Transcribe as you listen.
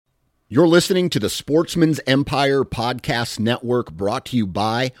You're listening to the Sportsman's Empire Podcast Network, brought to you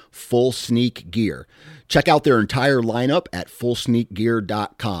by Full Sneak Gear. Check out their entire lineup at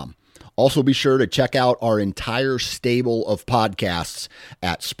fullsneakgear.com. Also be sure to check out our entire stable of podcasts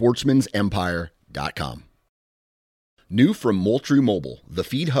at sportsmansempire.com. New from Moultrie Mobile, the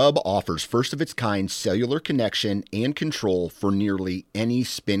Feed Hub offers first-of-its-kind cellular connection and control for nearly any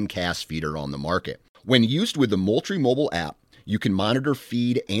spin cast feeder on the market. When used with the Moultrie Mobile app, you can monitor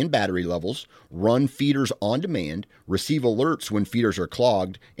feed and battery levels, run feeders on demand, receive alerts when feeders are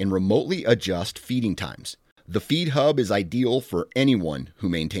clogged, and remotely adjust feeding times. The Feed Hub is ideal for anyone who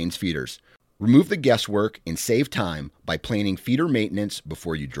maintains feeders. Remove the guesswork and save time by planning feeder maintenance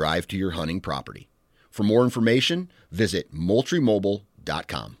before you drive to your hunting property. For more information, visit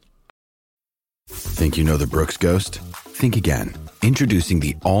MoultrieMobile.com. Think you know the Brooks Ghost? Think again. Introducing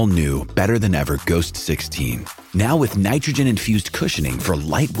the all-new, better-than-ever Ghost 16. Now with nitrogen-infused cushioning for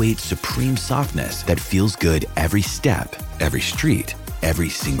lightweight, supreme softness that feels good every step, every street, every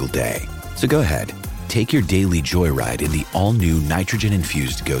single day. So go ahead, take your daily joyride in the all-new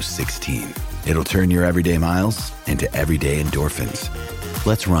nitrogen-infused Ghost 16. It'll turn your everyday miles into everyday endorphins.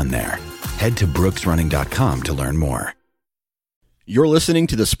 Let's run there. Head to brooksrunning.com to learn more. You're listening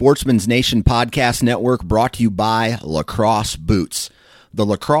to the Sportsman's Nation Podcast Network, brought to you by Lacrosse Boots. The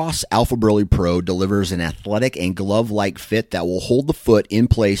Lacrosse Alpha Burley Pro delivers an athletic and glove-like fit that will hold the foot in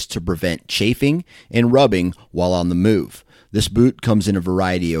place to prevent chafing and rubbing while on the move. This boot comes in a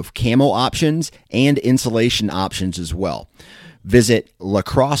variety of camo options and insulation options as well. Visit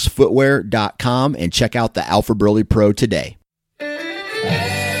lacrossefootwear.com and check out the Alpha Burley Pro today.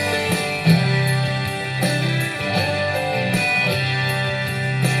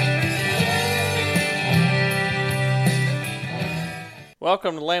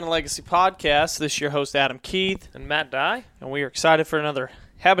 Welcome to the Land and Legacy Podcast. This is your host, Adam Keith. And Matt Dye. And we are excited for another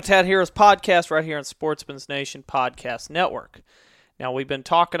Habitat Heroes podcast right here on Sportsman's Nation Podcast Network. Now, we've been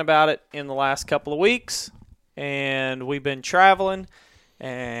talking about it in the last couple of weeks, and we've been traveling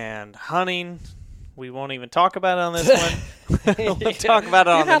and hunting. We won't even talk about it on this one. We'll talk about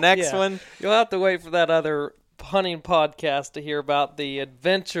it on the next one. You'll have to wait for that other hunting podcast to hear about the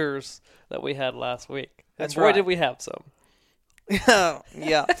adventures that we had last week. That's boy, right. Did we have some.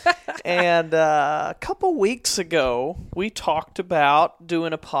 Yeah. And a couple weeks ago, we talked about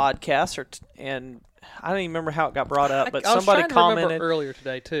doing a podcast, and I don't even remember how it got brought up, but somebody commented earlier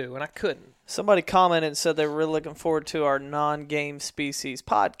today too, and I couldn't. Somebody commented and said they were really looking forward to our non-game species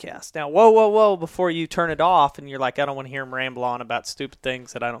podcast. Now, whoa, before you turn it off and you're like, I don't want to hear him ramble on about stupid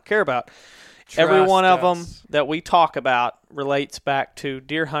things that I don't care about. Every one of them that we talk about relates back to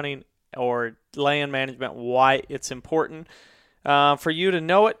deer hunting or land management, why it's important for you to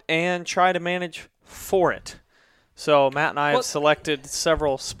know it and try to manage for it. So Matt and I have selected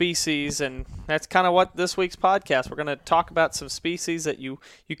several species, and that's kind of what this week's podcast. We're going to talk about some species that you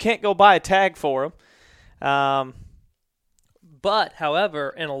can't go buy a tag for them. But,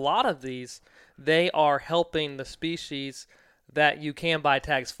 however, in a lot of these, they are helping the species that you can buy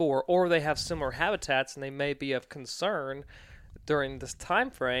tags for, or they have similar habitats and they may be of concern during this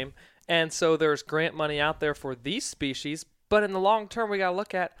time frame. And so there's grant money out there for these species. But in the long term, we got to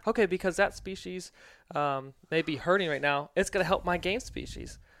look at, okay, because that species may be hurting right now, it's going to help my game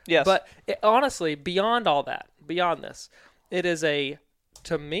species. Yes. But honestly, beyond all that, beyond this, it is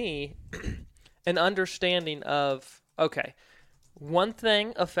to me, an understanding of, okay, one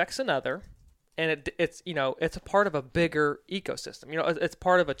thing affects another, and it's a part of a bigger ecosystem. It's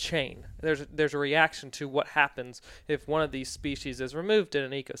part of a chain. There's a reaction to what happens if one of these species is removed in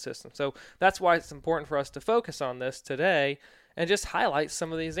an ecosystem. So that's why it's important for us to focus on this today and just highlight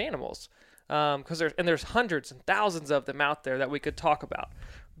some of these animals, because there's hundreds and thousands of them out there that we could talk about.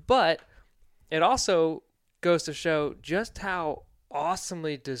 But it also goes to show just how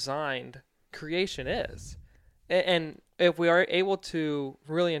awesomely designed creation is, and if we are able to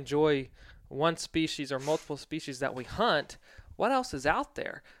really enjoy one species or multiple species that we hunt, what else is out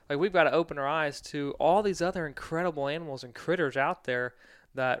there? Like, we've got to open our eyes to all these other incredible animals and critters out there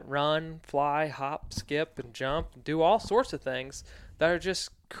that run, fly, hop, skip, and jump, and do all sorts of things that are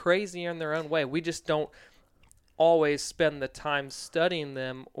just crazy in their own way. We just don't always spend the time studying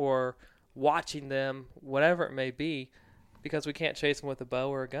them or watching them, whatever it may be, because we can't chase them with a bow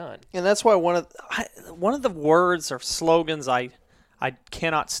or a gun. And that's why one of the words or slogans I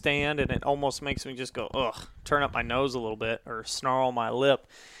cannot stand, and it almost makes me just go, ugh, turn up my nose a little bit or snarl my lip,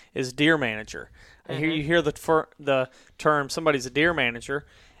 is deer manager. Mm-hmm. You hear the term, somebody's a deer manager,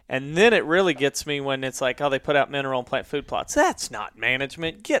 and then it really gets me when it's like, oh, they put out mineral and plant food plots. That's not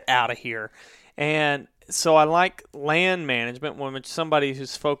management. Get out of here. And so I like land management when somebody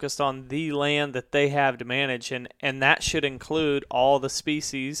who's focused on the land that they have to manage, and that should include all the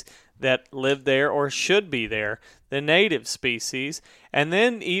species that live there or should be there, the native species, and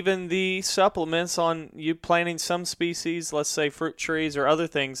then even the supplements on you planting some species, let's say fruit trees or other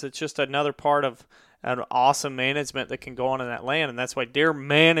things. It's just another part of an awesome management that can go on in that land, and that's why Deer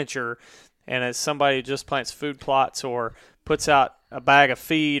Manager, and as somebody who just plants food plots or puts out a bag of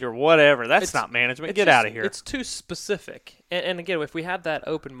feed or whatever, that's not management. Get out of here. It's too specific. And again, if we have that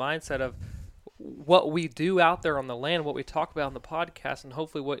open mindset of what we do out there on the land, what we talk about on the podcast, and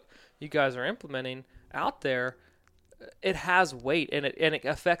hopefully what you guys are implementing out there, it has weight, and it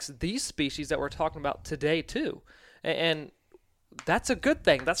affects these species that we're talking about today too. And that's a good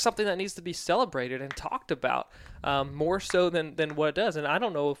thing. That's something that needs to be celebrated and talked about more so than what it does. And I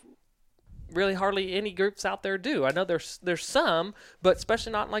don't know if really hardly any groups out there do. I know there's some, but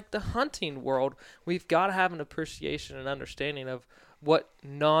especially not in like the hunting world. We've got to have an appreciation and understanding of what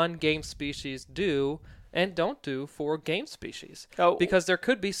non-game species do and don't do for game species. Because there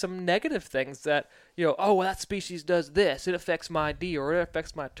could be some negative things that, well, that species does this. It affects my deer, or it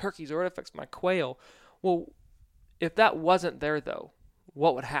affects my turkeys, or it affects my quail. Well, if that wasn't there, though,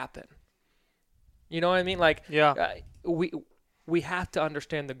 what would happen? You know what I mean? Like, we have to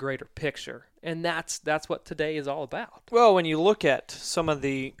understand the greater picture, and that's what today is all about. Well, when you look at some of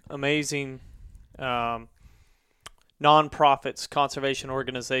the amazing nonprofits, conservation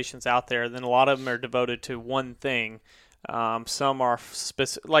organizations out there, then a lot of them are devoted to one thing. Some are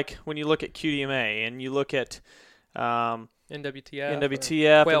specific, like when you look at QDMA and you look at NWTF,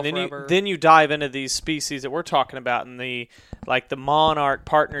 and then you dive into these species that we're talking about, and the monarch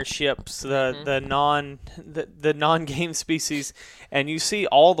partnerships, the non-game species, and you see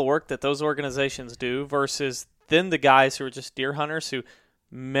all the work that those organizations do versus then the guys who are just deer hunters who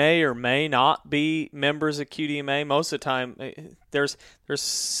may or may not be members of QDMA. Most of the time, there's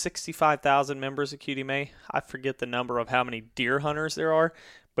 65,000 members of QDMA. I forget the number of how many deer hunters there are,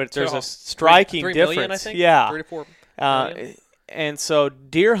 but there's a striking 3 difference. million, I think? Yeah. 3 to 4 million. And so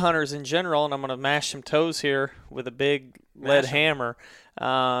deer hunters in general, and I'm going to mash some toes here with a big lead hammer,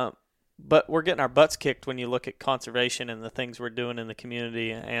 but we're getting our butts kicked when you look at conservation and the things we're doing in the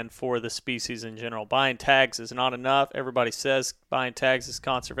community and for the species in general. Buying tags is not enough. Everybody says buying tags is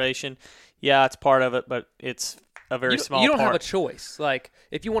conservation. Yeah, it's part of it, but it's a very small part. You don't have a choice. Like,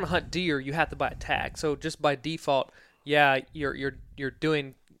 if you want to hunt deer, you have to buy a tag. So just by default, yeah, you're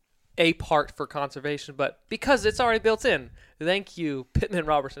doing a part for conservation, but because it's already built in. Thank you, Pittman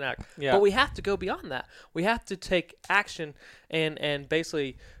Robertson Act. Yeah. But we have to go beyond that. We have to take action and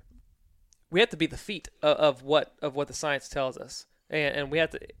basically we have to be the feet of what the science tells us, and we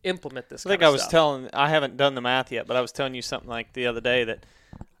have to implement this. I haven't done the math yet, but I was telling you something like the other day that,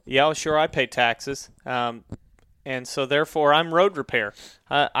 sure, I pay taxes, and so therefore I'm road repair.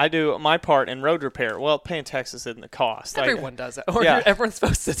 I do my part in road repair. Well, paying taxes isn't the cost. Everyone does that. Or everyone's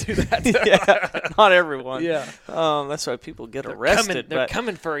supposed to do that. Yeah, not everyone. Yeah. That's why people get arrested. They're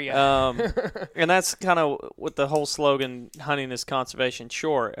coming for you. And that's kind of with the whole slogan, hunting is conservation.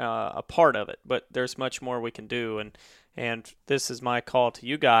 Sure, a part of it, but there's much more we can do. And this is my call to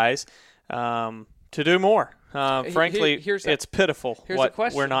you guys to do more. Frankly, it's pitiful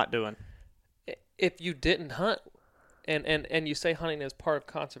what we're not doing. If you didn't hunt, and you say hunting is part of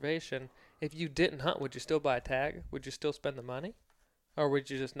conservation, if you didn't hunt, would you still buy a tag? Would you still spend the money? Or would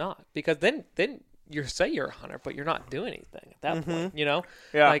you just not? Because then you say you're a hunter, but you're not doing anything at that point, Yeah.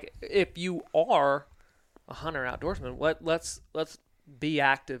 Like, if you are a hunter outdoorsman, let's be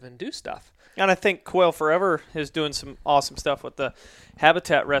active and do stuff. And I think Quail Forever is doing some awesome stuff with the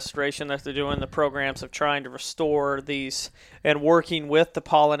habitat restoration that they're doing, the programs of trying to restore these and working with the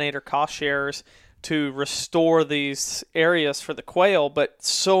pollinator cost sharers to restore these areas for the quail, but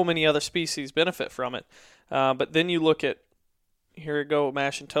so many other species benefit from it. But then you look at, here we go,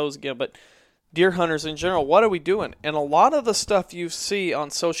 mashing toes again, but deer hunters in general, what are we doing? And a lot of the stuff you see on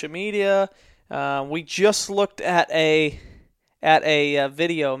social media, we just looked at a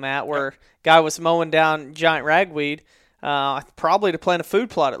video, Matt, where a guy was mowing down giant ragweed, probably to plant a food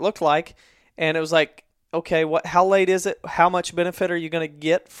plot, it looked like, and it was like, okay, how late is it? How much benefit are you going to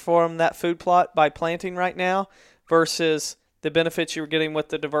get from that food plot by planting right now versus the benefits you're getting with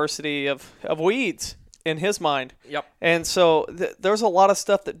the diversity of weeds in his mind? Yep. And so there's a lot of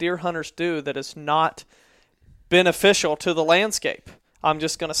stuff that deer hunters do that is not beneficial to the landscape. I'm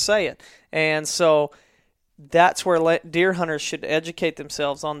just going to say it. And so that's where deer hunters should educate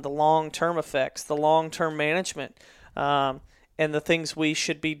themselves on the long-term effects, the long-term management, and the things we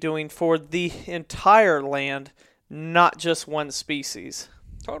should be doing for the entire land, not just one species.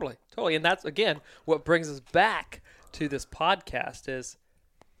 Totally. And that's, again, what brings us back to this podcast is,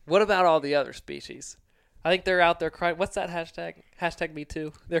 what about all the other species? I think they're out there crying. What's that hashtag? Hashtag Me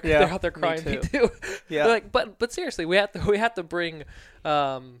Too. They're out there crying Me Too. Yeah. Like, but seriously, we have to bring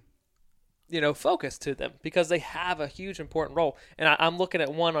focus to them because they have a huge important role. And I'm looking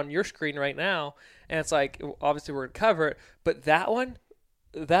at one on your screen right now, and it's like, obviously we're going to cover it, but that one,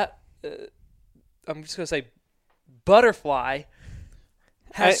 I'm just going to say butterfly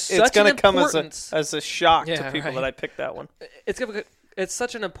has it's such an gonna come importance. as a shock to people that I picked that one. It's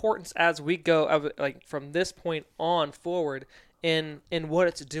such an importance as we go, like from this point on forward, in what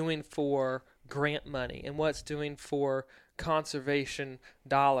it's doing for grant money and what it's doing for conservation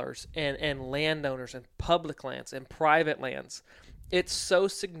dollars and landowners and public lands and private lands. It's so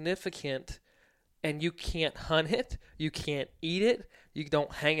significant, and you can't hunt it, you can't eat it, you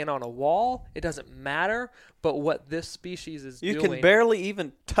don't hang it on a wall. It doesn't matter. But what this species is doing, you can barely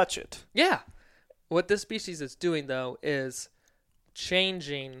even touch it. Yeah, what this species is doing though is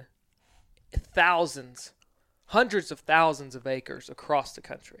changing thousands, hundreds of thousands of acres across the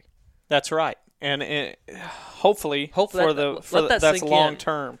country. That's right, and hopefully that's long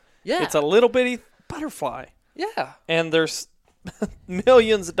term. Yeah, it's a little bitty butterfly. Yeah, and there's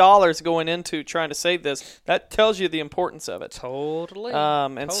millions of dollars going into trying to save this. That tells you the importance of it. Totally.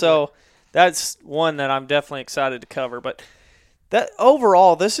 So that's one that I'm definitely excited to cover. But that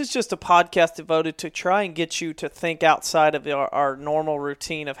overall, this is just a podcast devoted to try and get you to think outside of our normal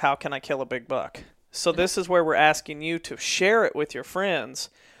routine of how can I kill a big buck. So this is where we're asking you to share it with your friends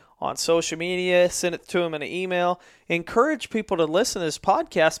on social media, send it to them in an email, encourage people to listen to this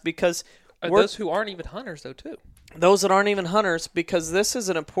podcast because those who aren't even hunters though too. Those that aren't even hunters, because this is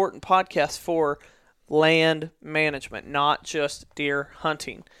an important podcast for land management, not just deer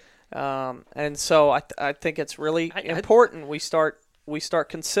hunting. And so I think it's really important we start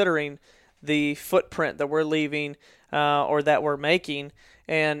considering the footprint that we're leaving or that we're making,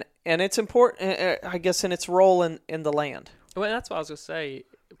 and it's important, I guess, in its role in the land. Well, that's what I was going to say.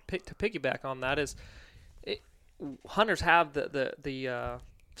 To piggyback on that is, hunters have the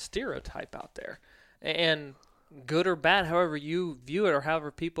stereotype out there, and good or bad, however you view it or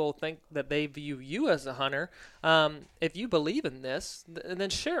however people think that they view you as a hunter, if you believe in this, then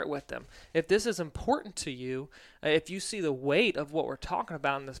share it with them. If this is important to you, if you see the weight of what we're talking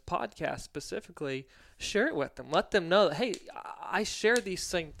about in this podcast specifically, share it with them. Let them know that, hey, I share these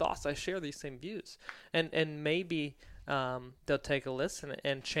same thoughts, I share these same views. And maybe they'll take a listen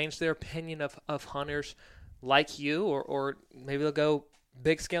and change their opinion of hunters like you, or maybe they'll go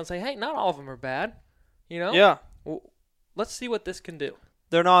big scale and say, hey, not all of them are bad. You know? Yeah. Well, let's see what this can do.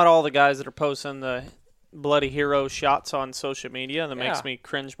 They're not all the guys that are posting the bloody hero shots on social media that makes me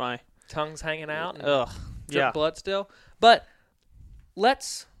cringe my tongues hanging out and drip blood still. But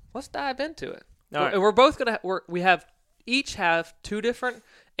let's dive into it. Right. We're both we each have two different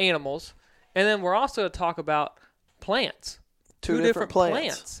animals, and then we're also going to talk about plants. Two different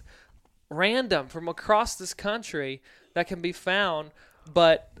plants. Random from across this country that can be found.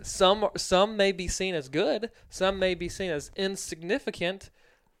 But some may be seen as good, some may be seen as insignificant,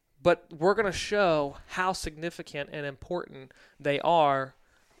 but we're going to show how significant and important they are,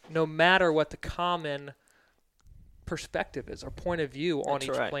 no matter what the common perspective is or point of view on each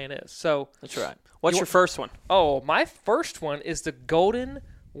plant is. So that's right. What's your first one? Oh, my first one is the golden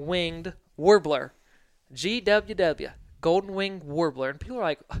winged warbler, GWW, golden winged warbler, and people are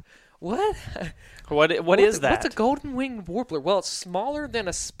like, what? What is that? What's a golden winged warbler? Well, it's smaller than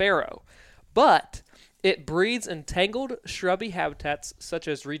a sparrow, but it breeds in tangled shrubby habitats such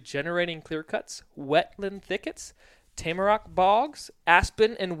as regenerating clearcuts, wetland thickets, tamarack bogs,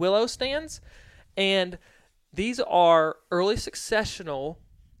 aspen and willow stands, and these are early successional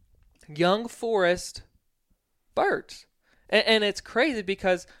young forest birds. And it's crazy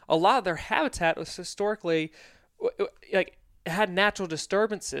because a lot of their habitat was historically like had natural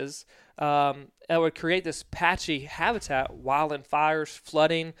disturbances that would create this patchy habitat. Wildland fires,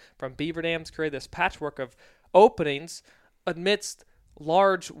 flooding from beaver dams create this patchwork of openings amidst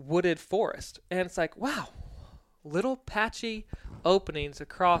large wooded forest. And it's like, wow, little patchy openings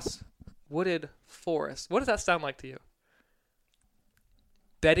across wooded forest. What does that sound like to you?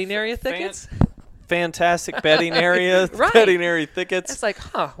 Bedding area thickets? Fantastic bedding area, right. Bedding area thickets. It's like,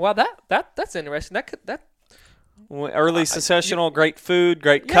 wow, that's interesting. Early successional, great food,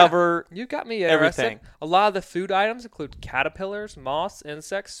 great cover. You got me interested. Everything. A lot of the food items include caterpillars, moths,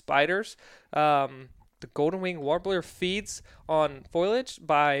 insects, spiders. The golden winged warbler feeds on foliage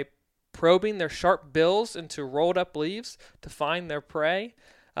by probing their sharp bills into rolled up leaves to find their prey.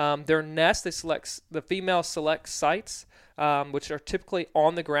 Their nest, the female selects sites, which are typically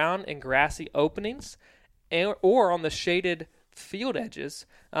on the ground in grassy openings or on the shaded field edges.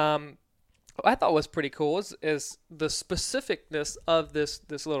 What I thought was pretty cool is the specificness of this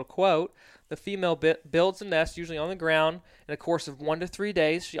little quote. The female builds a nest usually on the ground. In a course of 1 to 3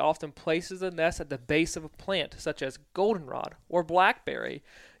 days, she often places the nest at the base of a plant, such as goldenrod or blackberry,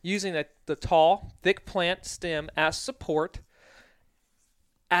 using the tall, thick plant stem as support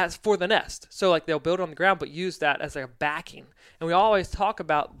as for the nest. So like they'll build on the ground, but use that as a backing. And we always talk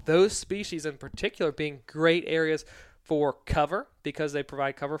about those species in particular being great areas for cover, because they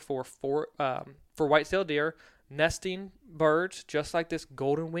provide cover for white-tailed deer, nesting birds, just like this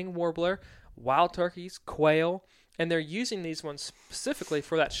golden-winged warbler, wild turkeys, quail, and they're using these ones specifically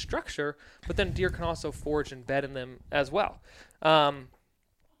for that structure, but then deer can also forage and bed in them as well.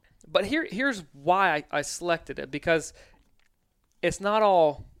 But here's why I selected it, because it's not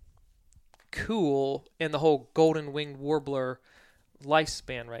all cool in the whole golden-winged warbler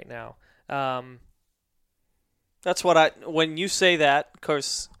lifespan right now. That's what when you say that, of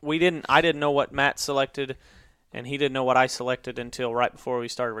course, I didn't know what Matt selected, and he didn't know what I selected until right before we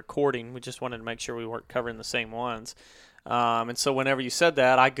started recording. We just wanted to make sure we weren't covering the same ones. And so whenever you said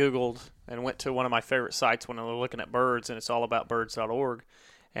that, I Googled and went to one of my favorite sites when I was looking at birds, and it's allaboutbirds.org.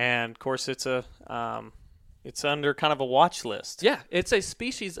 And, of course, it's under kind of a watch list. Yeah, it's a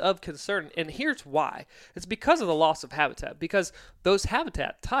species of concern, and here's why. It's because of the loss of habitat, because those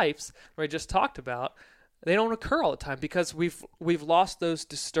habitat types we just talked about, they don't occur all the time because we've lost those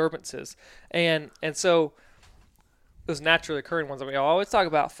disturbances. And so those naturally occurring ones, we always talk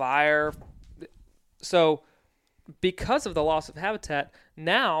about fire. So because of the loss of habitat,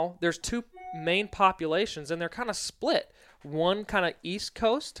 now there's two main populations, and they're kind of split. One kind of East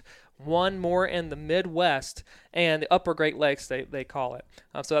Coast, one more in the Midwest and the Upper Great Lakes, they call it.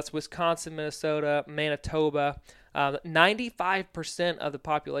 So that's Wisconsin, Minnesota, Manitoba. 95% of the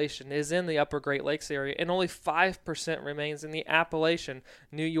population is in the Upper Great Lakes area, and only 5% remains in the Appalachian,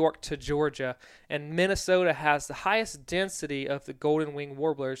 New York to Georgia. And Minnesota has the highest density of the golden-winged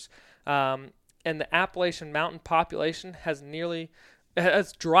warblers, and the Appalachian mountain population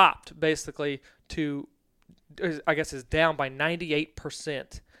has dropped basically to, I guess, is down by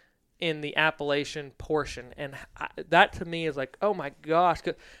 98% in the Appalachian portion. And that to me is like, oh my gosh,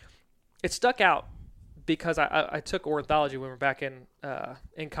 it stuck out because I took ornithology when we were back in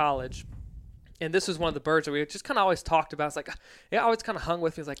college, and this was one of the birds that we just kind of always talked about. It's like, it always kind of hung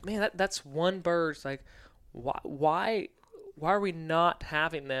with me. It's like, man, that's one bird. It's like, why are we not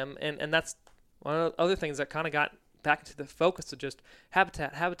having them? And that's one of the other things that kind of got back into the focus of just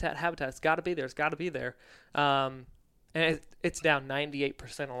habitat. It's got to be there. It's got to be there. And it's down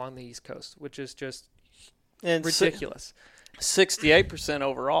 98% along the East Coast, which is just ridiculous. 68%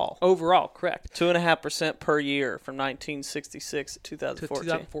 overall. Overall, correct. 2.5% per year from 1966 to 2014. To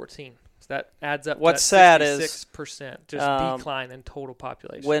 2014. So that adds up What's to sad is 66% just decline in total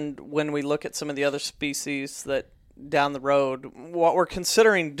population. When we look at some of the other species that down the road, what we're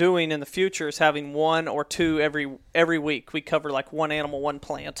considering doing in the future is having one or two every week. We cover like one animal, one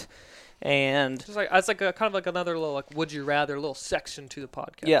plant. And it's like kind of like another little like would you rather little section to the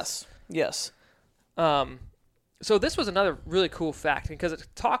podcast. Yes. So this was another really cool fact because it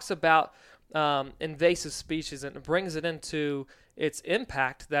talks about invasive species and it brings it into its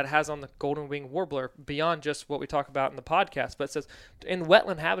impact that it has on the golden-winged warbler beyond just what we talk about in the podcast. But it says, in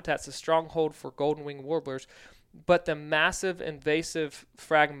wetland habitats, a stronghold for golden-winged warblers, but the massive invasive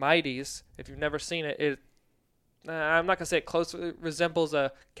Phragmites, if you've never seen it, I'm not going to say it closely resembles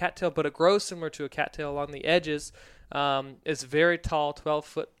a cattail, but it grows similar to a cattail along the edges. It's very tall, 12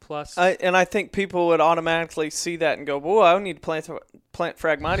 foot plus. I think people would automatically see that and go, "Whoa, I need to plant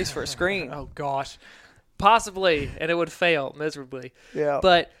Phragmites for a screen." Oh gosh, possibly, and it would fail miserably. Yeah,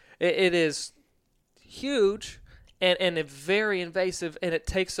 but it is huge and very invasive, and it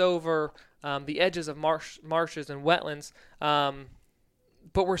takes over the edges of marshes and wetlands.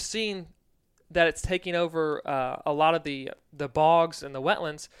 But we're seeing that it's taking over a lot of the bogs and the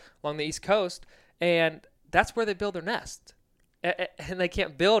wetlands along the East Coast, and that's where they build their nest. And they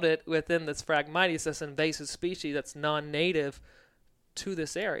can't build it within this Phragmites, this invasive species that's non-native to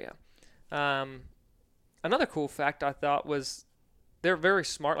this area. Another cool fact I thought was they're very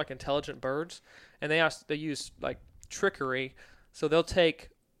smart, like intelligent birds, and they use like trickery. So they'll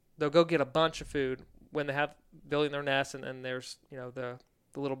go get a bunch of food when they have building their nest, and there's the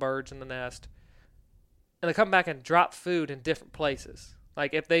little birds in the nest, and they come back and drop food in different places.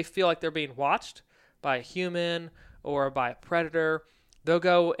 Like if they feel like they're being watched by a human or by a predator, they'll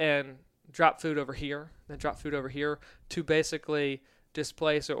go and drop food over here, then drop food over here to basically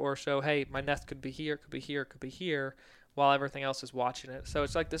displace or show, hey, my nest could be here, could be here, could be here, while everything else is watching it. So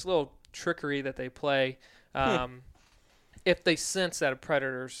it's like this little trickery that they play if they sense that a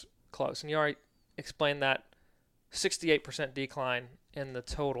predator's close. And you already explained that 68% decline in the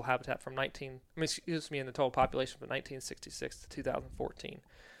total habitat from in the total population from 1966 to 2014.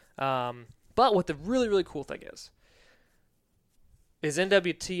 But what the really, really cool thing is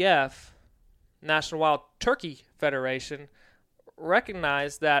NWTF, National Wild Turkey Federation,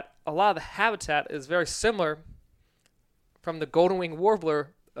 recognized that a lot of the habitat is very similar from the golden-winged warbler,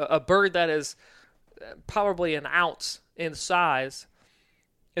 a bird that is probably an ounce in size,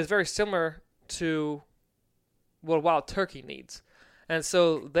 is very similar to what a wild turkey needs. And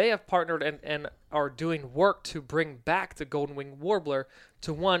so they have partnered and are doing work to bring back the golden-winged warbler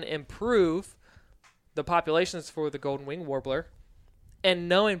to, one, improve the populations for the golden-winged warbler, and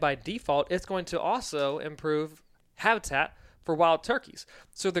knowing by default it's going to also improve habitat for wild turkeys.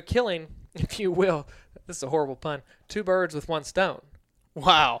 So they're killing, if you will, this is a horrible pun, 2 birds with 1 stone.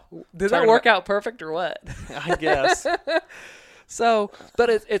 Wow. Did that work out perfect or what? I guess. So, but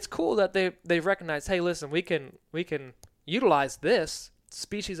it's cool that they've recognized, hey, listen, we can utilize this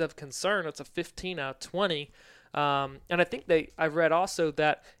species of concern. It's a 15 out of 20. And I think I've read also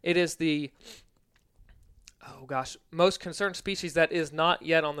that it is the, most concerned species that is not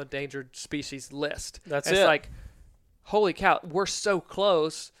yet on the endangered species list. It's like, holy cow, we're so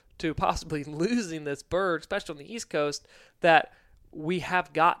close to possibly losing this bird, especially on the East Coast, that we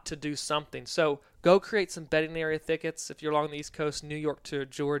have got to do something. So go create some bedding area thickets if you're along the East Coast, New York to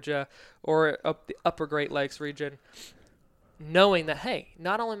Georgia, or up the upper Great Lakes region, knowing that, hey,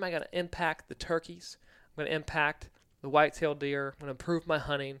 not only am I going to impact the turkeys, I'm going to impact the white-tailed deer, I'm going to improve my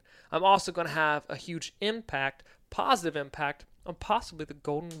hunting, I'm also going to have a huge impact, positive impact, on possibly the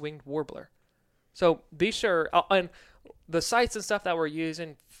golden-winged warbler. So be sure, and the sites and stuff that we're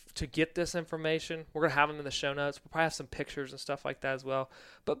using to get this information, we're going to have them in the show notes. We'll probably have some pictures and stuff like that as well.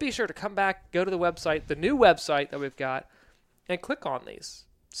 But be sure to come back, go to the website, the new website that we've got, and click on these.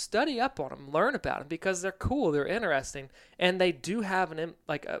 Study up on them, learn about them, because they're cool, they're interesting, and they do have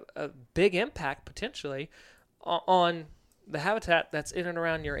a big impact potentially on the habitat that's in and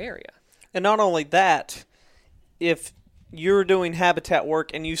around your area. And not only that, if you're doing habitat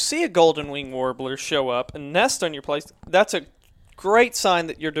work and you see a golden-winged warbler show up and nest on your place, that's a great sign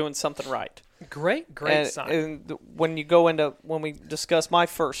that you're doing something right. Great sign. And when we discuss my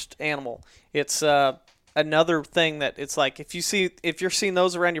first animal, it's another thing that it's like if you're seeing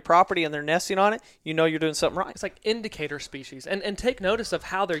those around your property and they're nesting on it, you know you're doing something right. It's like indicator species. And take notice of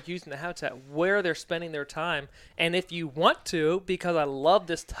how they're using the habitat, where they're spending their time. And if you want to, because I love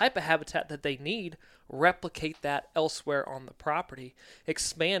this type of habitat that they need, replicate that elsewhere on the property.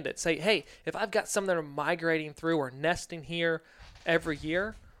 Expand it. Say, hey, if I've got some that are migrating through or nesting here every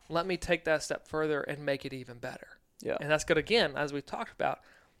year, let me take that a step further and make it even better. Yeah. And that's good, again, as we talked about,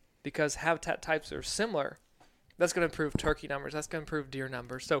 because habitat types are similar. That's going to improve turkey numbers. That's going to improve deer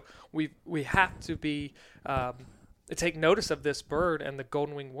numbers. So we have to be take notice of this bird and the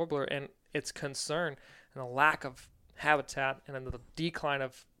golden-winged warbler and its concern and the lack of habitat and the decline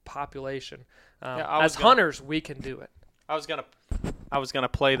of population. Hunters, we can do it. I was gonna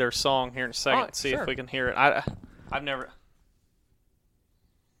play their song here in a second, see if we can hear it. I've never.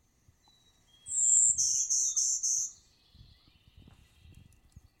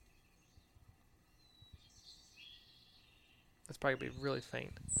 That's probably going to be really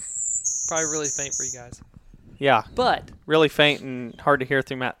faint. Probably really faint for you guys. Yeah. But really faint and hard to hear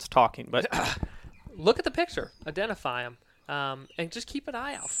through Matt's talking. But look at the picture. Identify them. And just keep an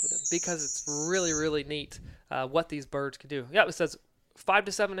eye out for them, because it's really, really neat what these birds can do. Yeah, it says 5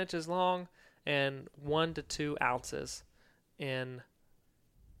 to 7 inches long and 1 to 2 ounces in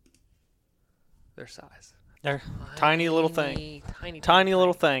their size. They're tiny little thing. Tiny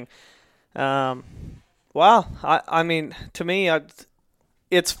little thing. Wow. I mean, to me,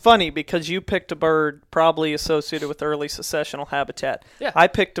 it's funny because you picked a bird probably associated with early successional habitat. Yeah. I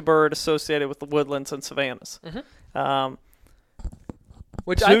picked a bird associated with the woodlands and savannas. Mm-hmm.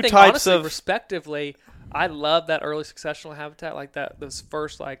 Which I think, honestly, respectively, I love that early successional habitat, like that. Those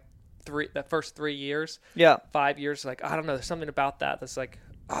first first 3 years, 5 years. Like, I don't know, there's something about that that's like,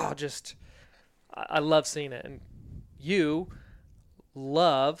 I love seeing it. And you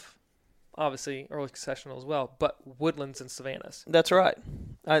love, obviously, early successional as well, but woodlands and savannas. That's right.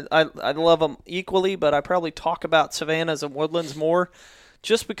 I love them equally, but I probably talk about savannas and woodlands more,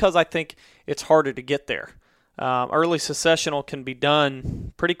 just because I think it's harder to get there. Early successional can be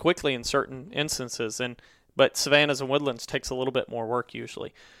done pretty quickly in certain instances, but savannas and woodlands takes a little bit more work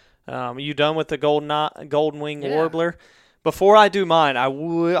usually. You done with the golden-winged warbler? Before I do mine,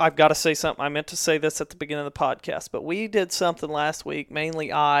 I've got to say something. I meant to say this at the beginning of the podcast, but we did something last week.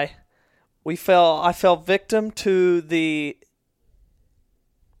 Mainly I fell victim to the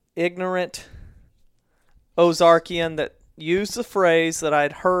ignorant Ozarkian that used the phrase that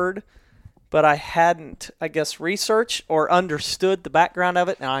I'd heard, but I hadn't, I guess, researched or understood the background of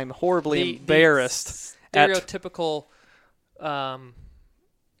it, and I'm horribly embarrassed. Stereotypical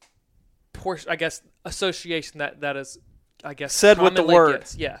portion, I guess, association that is, I guess, said with the word.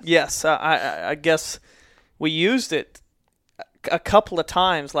 Gets, yeah. Yes, I guess we used it a couple of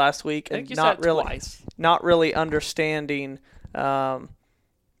times last week, and not really understanding,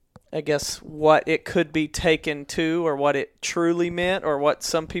 I guess, what it could be taken to, or what it truly meant, or what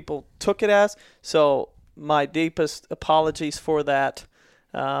some people took it as. So my deepest apologies for that.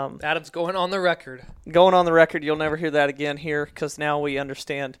 Adam's going on the record. Going on the record. You'll never hear that again here, because now we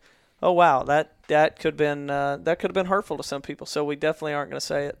understand. Oh wow, that could have been hurtful to some people. So we definitely aren't going to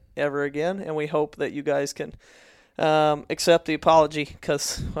say it ever again, and we hope that you guys can accept the apology,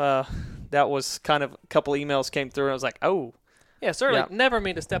 because that was kind of a couple emails came through, and I was like, oh. Yeah, certainly never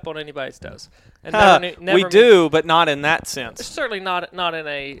mean to step on anybody's toes. And we do, but not in that sense. Certainly not in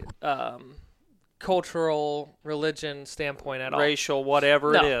a cultural, religion standpoint at all. Racial,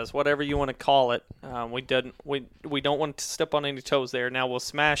 whatever it is, whatever you want to call it. We don't want to step on any toes there. Now we'll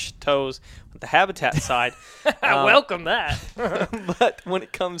smash toes with the habitat side. I welcome that. But when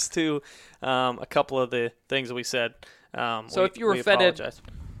it comes to a couple of the things we said, so if you were offended, apologize.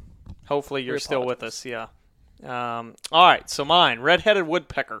 Hopefully you're still with us. Yeah. All right. So mine, red-headed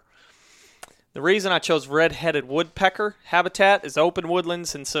woodpecker. The reason I chose red-headed woodpecker habitat is open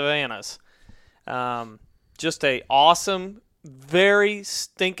woodlands and savannas. Just a awesome, very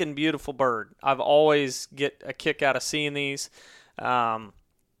stinking beautiful bird. I've always get a kick out of seeing these.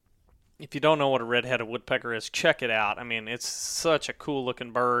 If you don't know what a red-headed woodpecker is, check it out. I mean, it's such a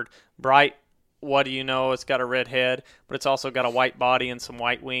cool-looking bird. Bright, what do you know? It's got a red head, but it's also got a white body and some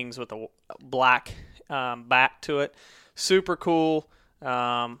white wings with a black back to it. Super cool.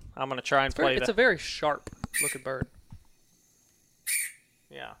 I'm going to try and play that. It's a very sharp-looking bird.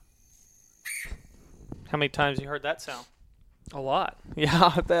 Yeah. How many times you heard that sound? A lot.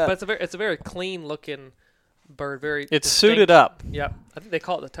 Yeah, I bet. But it's a very clean looking bird. Very. It's suited up. Yep. I think they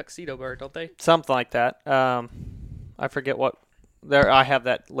call it the tuxedo bird, don't they? Something like that. I forget what. There, I have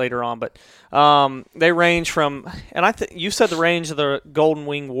that later on, but they range from, and I think you said the range of the golden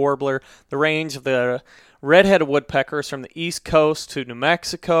wing warbler, the range of the red-headed woodpeckers from the East Coast to New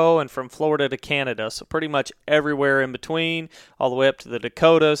Mexico, and from Florida to Canada. So pretty much everywhere in between, all the way up to the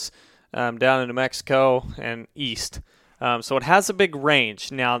Dakotas, down in New Mexico and east. So it has a big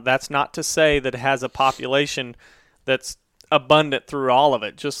range. Now, that's not to say that it has a population that's abundant through all of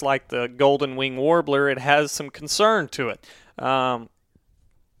it. Just like the golden wing warbler, it has some concern to it. And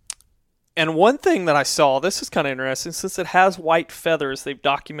one thing that I saw, this is kind of interesting, since it has white feathers, they've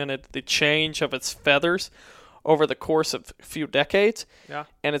documented the change of its feathers over the course of a few decades. Yeah.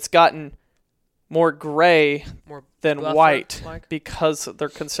 And it's gotten more gray than white because they're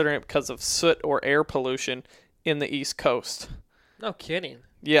considering it because of soot or air pollution in the East Coast. No kidding.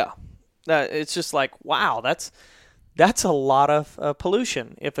 Yeah. It's just like, wow, that's a lot of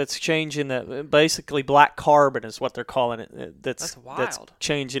pollution if it's changing basically black carbon is what they're calling it. That's wild. That's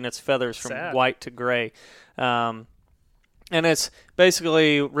changing its feathers from white to gray. And it's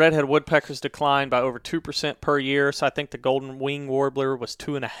basically red-headed woodpeckers declined by over 2% per year. So I think the golden wing warbler was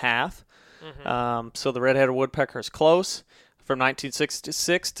 2.5%. Mm-hmm. So the red-headed woodpecker is close from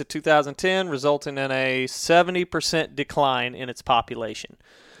 1966 to 2010, resulting in a 70% decline in its population.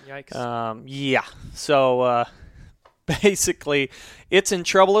 Yikes. Yeah. So basically, it's in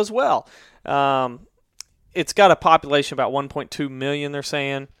trouble as well. It's got a population of about 1.2 million, they're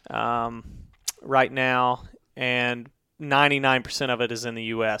saying, right now, and 99% of it is in the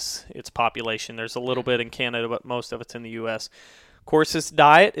U.S., its population. There's a little bit in Canada, but most of it's in the U.S. Of course, its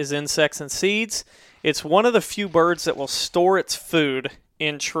diet is insects and seeds. It's one of the few birds that will store its food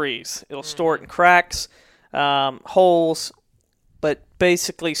in trees. It'll store it in cracks, holes, but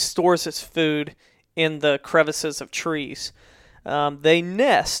basically stores its food in the crevices of trees. They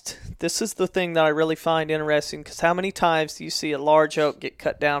nest. This is the thing that I really find interesting, because how many times do you see a large oak get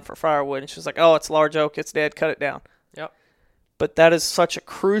cut down for firewood, and she's like, oh, it's a large oak, it's dead, cut it down. Yep. But that is such a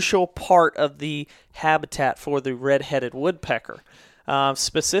crucial part of the habitat for the red-headed woodpecker,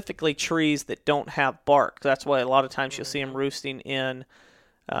 specifically trees that don't have bark. That's why a lot of times you'll see them roosting in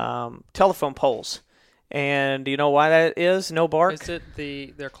telephone poles. And do you know why that is? No bark? Is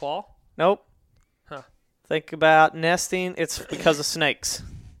it their claw? Nope. Huh. Think about nesting. It's because of snakes.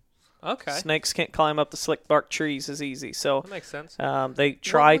 Okay. Snakes can't climb up the slick bark trees as easy. So That makes sense. they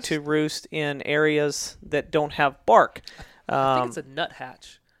try to roost in areas that don't have bark. I think it's a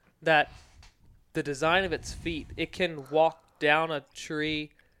nuthatch. That the design of its feet, it can walk down a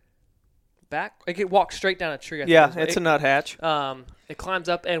tree back. It can walk straight down a tree. I think It's a nuthatch. It climbs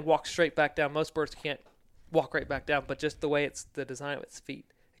up and walks straight back down. Most birds can't walk right back down, but just the way it's the design of its feet,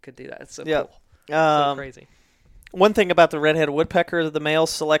 it could do that. It's so cool. So crazy. One thing about the red-headed woodpecker, the male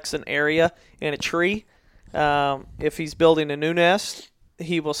selects an area in a tree. If he's building a new nest,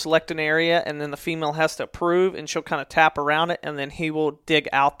 he will select an area, and then the female has to approve, and she'll kind of tap around it, and then he will dig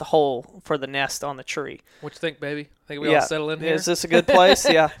out the hole for the nest on the tree. What you think, baby? Think we all settle in here? Is this a good place?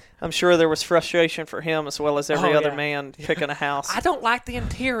 Yeah. I'm sure there was frustration for him as well as every other man picking a house. I don't like the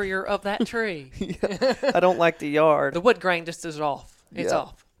interior of that tree. I don't like the yard. The wood grain just is off. It's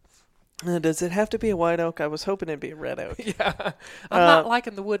off. Does it have to be a white oak? I was hoping it'd be a red oak. Yeah. I'm not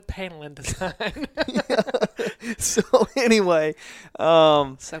liking the wood paneling design. So anyway,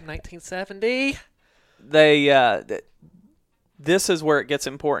 Some 1970. This is where it gets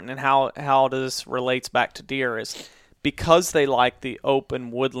important, and how this relates back to deer is because they like the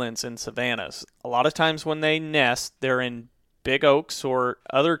open woodlands and savannas. A lot of times when they nest, they're in big oaks or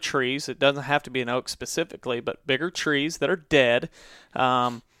other trees. It doesn't have to be an oak specifically, but bigger trees that are dead,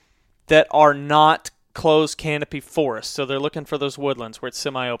 that are not closed canopy forests. So they're looking for those woodlands where it's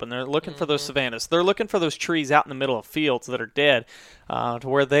semi-open. They're looking for those savannas. They're looking for those trees out in the middle of fields that are dead, to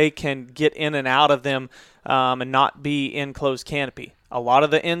where they can get in and out of them and not be in closed canopy. A lot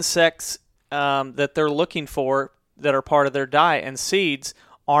of the insects that they're looking for that are part of their diet and seeds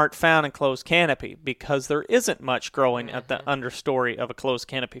aren't found in closed canopy because there isn't much growing at the understory of a closed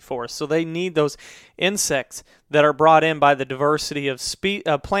canopy forest. So they need those insects that are brought in by the diversity of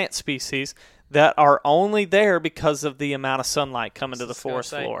plant species that are only there because of the amount of sunlight coming to the forest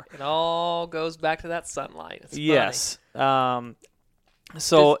floor. It all goes back to that sunlight. It's yes.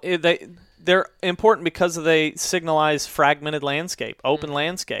 They're important because they signalize fragmented landscape, open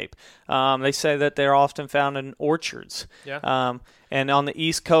landscape. They say that they're often found in orchards. Yeah. And on the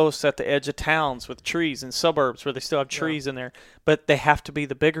East Coast at the edge of towns with trees and suburbs where they still have trees in there. But they have to be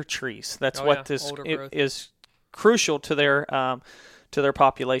the bigger trees. That's is crucial to their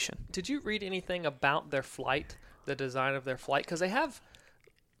population. Did you read anything about their flight, the design of their flight? Because they have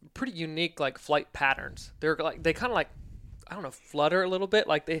pretty unique flight patterns. They kind of I don't know, flutter a little bit.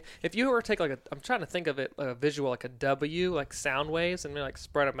 If you were to take I'm trying to think of it, a visual, like a W, like sound waves, and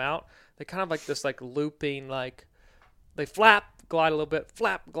spread them out. They kind of this looping, they flap, glide a little bit,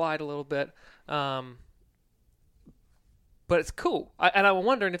 flap, glide a little bit. But it's cool. I'm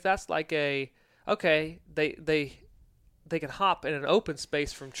wondering if that's they can hop in an open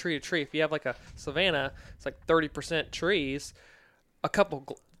space from tree to tree. If you have a savanna, it's 30% trees, a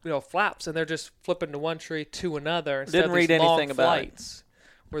couple flaps, and they're just flipping to one tree to another. Didn't read anything about flights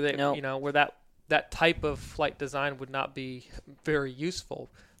where they, where that type of flight design would not be very useful,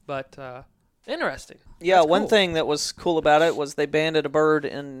 but interesting. Yeah, That's one cool. thing that was cool about it was they banded a bird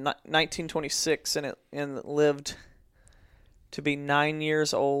in 1926, and it lived to be 9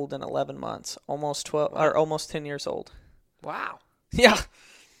 years old and 11 months, almost 10 years old. Wow. Yeah.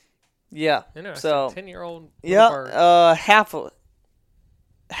 Yeah. Interesting. So 10-year-old yeah, bird.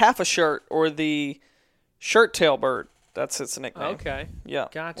 half a shirt, or the shirt tail bird. That's its nickname. Okay. Yeah.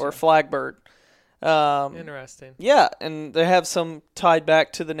 Gotcha. Or flag bird. Interesting. Yeah, and they have some tied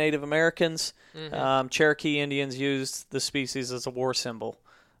back to the Native Americans. Mm-hmm. Cherokee Indians used the species as a war symbol.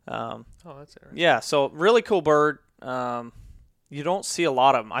 Oh, that's interesting. Yeah, so really cool bird. You don't see a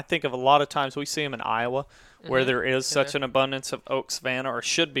lot of them. I think of a lot of times we see them in Iowa, where there is such an abundance of oak savanna, or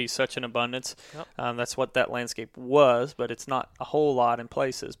should be such an abundance. Yep. That's what that landscape was, but it's not a whole lot in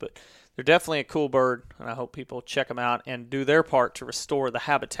places. But they're definitely a cool bird, and I hope people check them out and do their part to restore the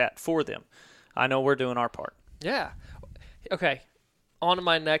habitat for them. I know we're doing our part. Yeah. Okay. On to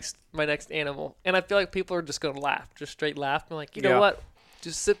my next animal, and I feel like people are just gonna laugh, just straight laugh. I'm like, you know what?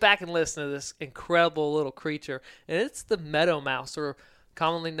 Just sit back and listen to this incredible little creature, and it's the meadow mouse, or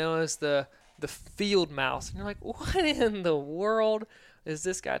commonly known as the field mouse. And you're like, what in the world is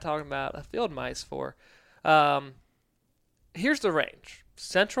this guy talking about a field mice for? Here's the range: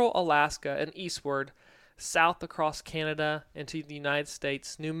 central Alaska and eastward, south across Canada into the United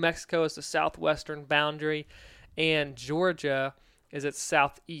States. New Mexico is the southwestern boundary, and Georgia is its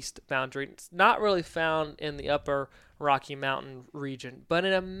southeast boundary. It's not really found in the upper Rocky Mountain region, but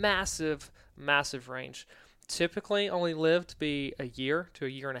in a massive, massive range. Typically only live to be a year to a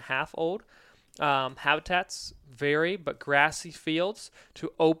year and a half old. Habitats vary, but grassy fields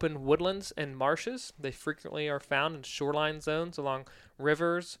to open woodlands and marshes. They frequently are found in shoreline zones along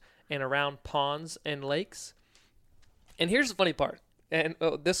rivers and around ponds and lakes. And here's the funny part, and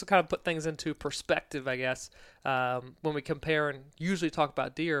this will kind of put things into perspective, I guess, when we compare and usually talk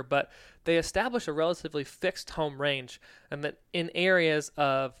about deer, but they establish a relatively fixed home range, and that in areas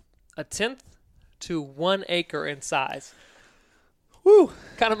of 1/10 to 1 acre in size. Woo!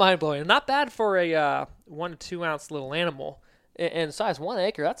 Kind of mind-blowing. Not bad for a 1 to 2 ounce little animal in size. 1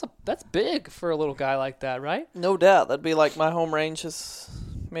 acre, that's big for a little guy like that, right? No doubt. That'd be like my home range is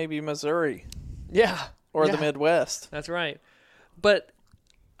maybe Missouri. Yeah. Or the Midwest. That's right. But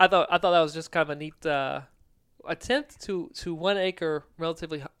I thought that was just kind of a neat 1/10 to 1 acre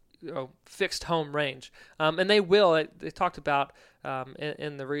relatively fixed home range. And they talked about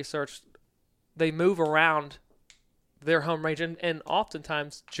in the research, they move around their home range, and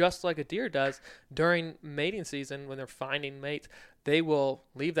oftentimes, just like a deer does, during mating season, when they're finding mates, they will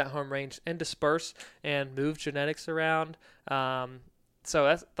leave that home range and disperse and move genetics around. So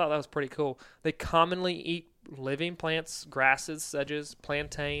I thought that was pretty cool. They commonly eat living plants, grasses, sedges,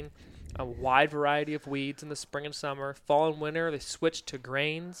 plantain, a wide variety of weeds in the spring and summer. Fall and winter, they switch to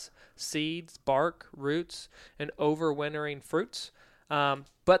grains, seeds, bark, roots, and overwintering fruits.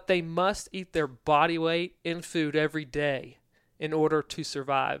 But they must eat their body weight in food every day in order to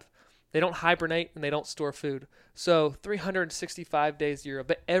survive. They don't hibernate and they don't store food. So 365 days a year,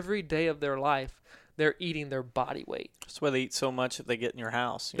 but every day of their life, they're eating their body weight. That's why they eat so much that they get in your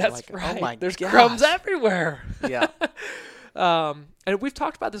house. You're like, right. Oh my There's gosh. crumbs everywhere. Yeah. And we've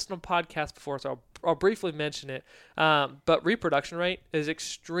talked about this in a podcast before, so I'll briefly mention it. But reproduction rate is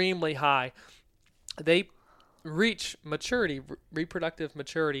extremely high. They reach maturity, reproductive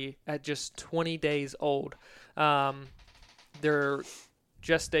maturity, at just 20 days old. Their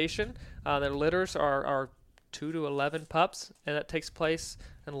gestation, their litters are 2 to 11 pups, and that takes place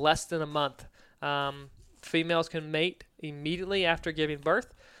in less than a month. Females can mate immediately after giving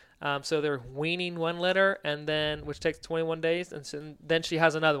birth. So they're weaning one litter, and then which takes 21 days, and then she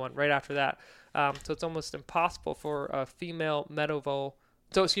has another one right after that. So it's almost impossible for a female meadow vole.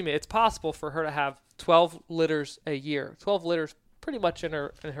 So it's possible for her to have 12 litters a year. 12 litters pretty much in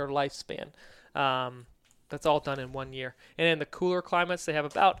her lifespan. That's all done in 1 year. And in the cooler climates, they have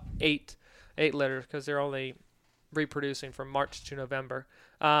about eight litters because they're only reproducing from March to November.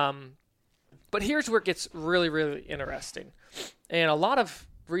 But here's where it gets really, really interesting. And a lot of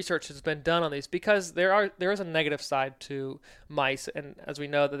research has been done on these because there is a negative side to mice, and as we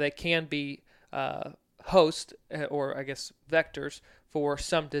know that they can be host, or I guess vectors, for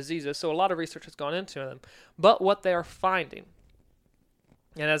some diseases. So a lot of research has gone into them. But what they are finding,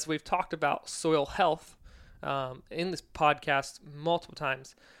 and as we've talked about soil health in this podcast multiple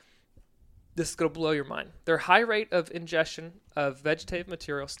times, this is going to blow your mind. Their high rate of ingestion of vegetative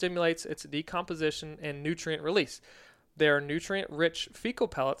material stimulates its decomposition and nutrient release. Their nutrient-rich fecal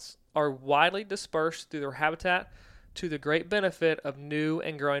pellets are widely dispersed through their habitat to the great benefit of new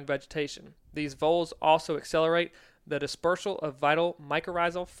and growing vegetation. These voles also accelerate the dispersal of vital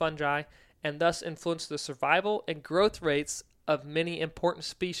mycorrhizal fungi and thus influence the survival and growth rates of many important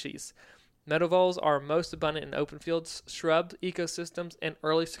species. Meadow voles are most abundant in open fields, shrub ecosystems, and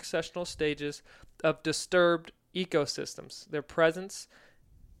early successional stages of disturbed ecosystems. Their presence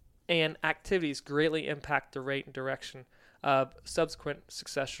and activities greatly impact the rate and direction of subsequent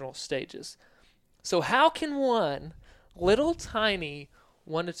successional stages. So how can one little tiny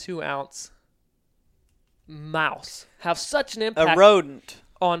 1 to 2 ounce mouse have such an impact A rodent.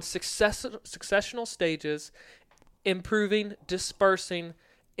 on successional stages, improving, dispersing,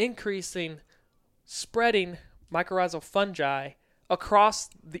 increasing, spreading mycorrhizal fungi across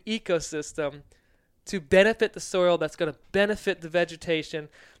the ecosystem to benefit the soil, that's going to benefit the vegetation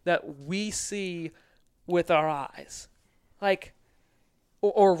that we see with our eyes, like,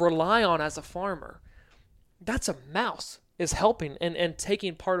 or rely on as a farmer? That's a mouse is helping and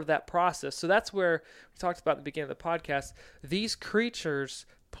taking part of that process. So that's where we talked about at the beginning of the podcast. These creatures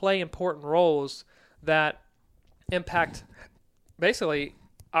play important roles that impact basically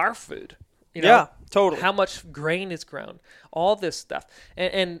our food. You know, Yeah, totally. how much grain is grown, all this stuff.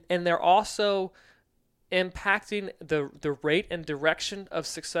 And they're also impacting the rate and direction of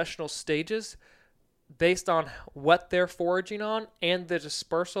successional stages based on what they're foraging on and the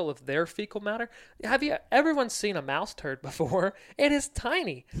dispersal of their fecal matter. Everyone's seen a mouse turd before? It is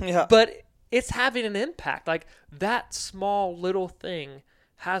tiny. Yeah. But it's having an impact. Like, that small little thing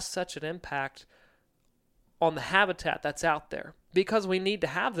has such an impact on the habitat that's out there, because we need to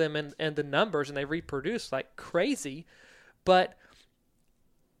have them and the numbers, and they reproduce like crazy. But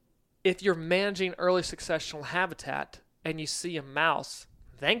if you're managing early successional habitat and you see a mouse,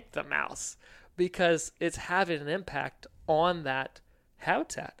 thank the mouse, because it's having an impact on that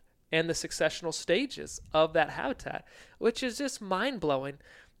habitat and the successional stages of that habitat, which is just mind-blowing.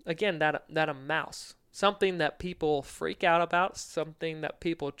 Again, that a mouse, something that people freak out about, something that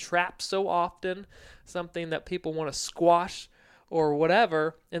people trap so often, something that people want to squash or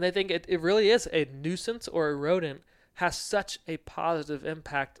whatever, and they think it really is a nuisance or a rodent, has such a positive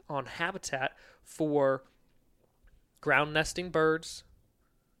impact on habitat for ground nesting birds,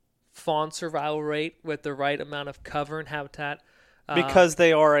 fawn survival rate with the right amount of cover and habitat. Because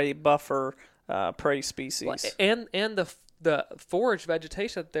they are a buffer prey species. And the forage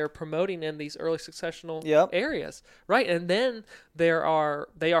vegetation that they're promoting in these early successional areas. Right. And then they are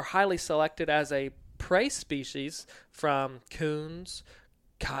highly selected as a prey species from coons,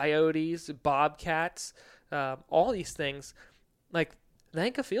 coyotes, bobcats, all these things. Like,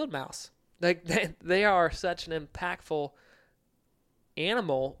 thank a field mouse. Like, they are such an impactful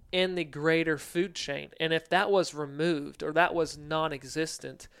animal in the greater food chain. And if that was removed or that was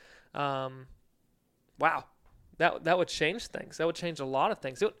non-existent, wow, that would change things. That would change a lot of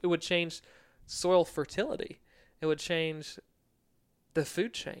things. It would change soil fertility. It would change the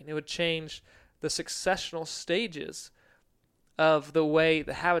food chain. It would change the successional stages of the way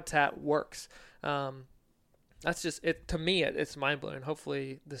the habitat works. That's just it. To me, it's mind-blowing.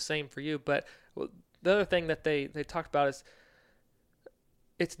 Hopefully the same for you. But the other thing that they talked about is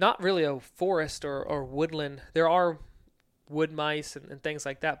it's not really a forest or woodland. There are wood mice and things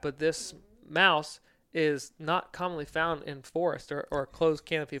like that, but this mouse is not commonly found in forest or closed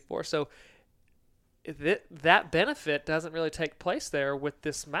canopy forest. So that benefit doesn't really take place there with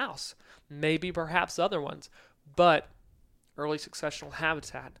this mouse. Maybe perhaps other ones, but early successional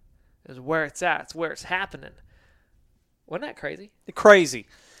habitat is where it's at. It's where it's happening. Wasn't that crazy? Crazy.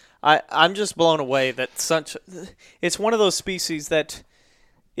 I'm just blown away that it's one of those species that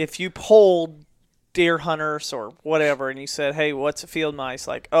if you polled deer hunters or whatever and you said, hey, what's a field mice?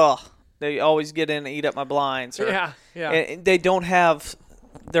 Like, they always get in and eat up my blinds. Or, yeah. And they don't have,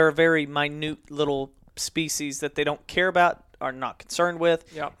 they're a very minute little species that they don't care about, are not concerned with.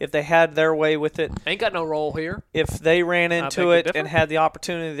 Yep. If they had their way with it. Ain't got no role here. If they ran into it and had the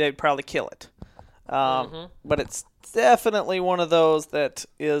opportunity, they'd probably kill it. But it's definitely one of those that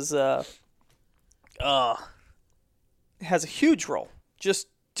is has a huge role. Just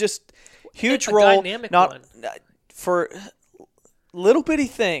huge a role. Dynamic not one. For little bitty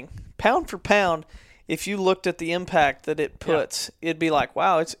thing, pound for pound. If you looked at the impact that it puts, it'd be like,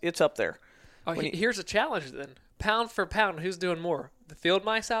 wow, it's up there. Oh, here's a challenge then. Pound for pound, who's doing more? The field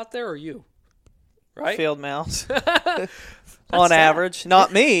mice out there or you? Right? Field mouse. On average.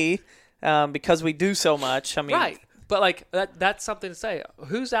 Not me, because we do so much. I mean, right. But like that's something to say.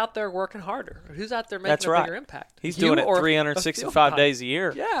 Who's out there working harder? Who's out there making a bigger impact? He's doing it 365 days a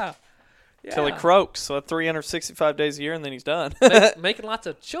year. Yeah. Till he croaks. So 365 days a year, and then he's done. Making lots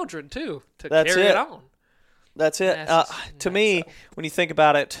of children, too, to That's carry it. it on. That's it. To me, when you think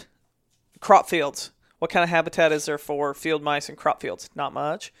about it, crop fields. What kind of habitat is there for field mice in crop fields? Not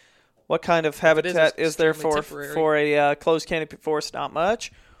much. What kind of habitat is there for a closed canopy forest? Not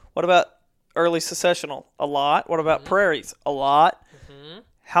much. What about early successional? A lot. What about prairies? A lot. Mm-hmm.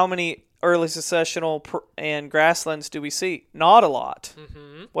 How many early successional and grasslands do we see? Not a lot.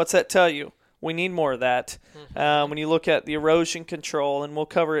 Mm-hmm. What's that tell you? We need more of that. Mm-hmm. When you look at the erosion control, and we'll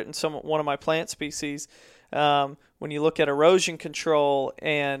cover it in one of my plant species, when you look at erosion control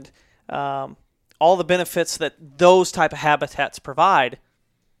and all the benefits that those type of habitats provide,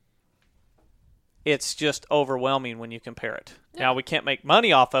 it's just overwhelming when you compare it. Yeah. Now, we can't make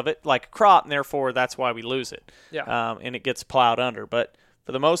money off of it like a crop, and therefore that's why we lose it. Yeah. And it gets plowed under. But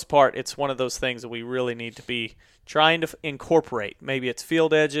for the most part, it's one of those things that we really need to be trying to incorporate. Maybe it's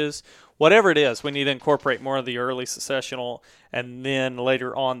field edges, whatever it is, we need to incorporate more of the early successional and then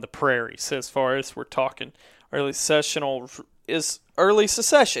later on the prairies. As far as we're talking, early successional is early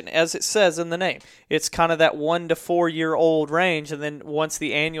succession, as it says in the name. It's kind of that 1 to 4 year old range, and then once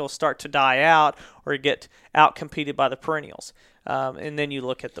the annuals start to die out or get out-competed by the perennials. And then you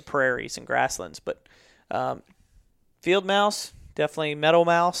look at the prairies and grasslands. But field mouse, definitely meadow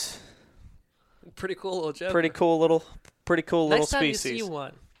mouse. Pretty cool little joke. Pretty cool little species. Next time you see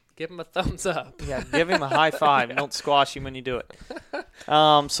one, give him a thumbs up. Yeah, give him a high five. And don't squash him when you do it.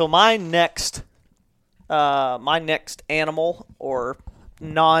 So my next animal or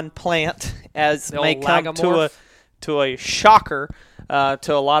non-plant, as may come to a shocker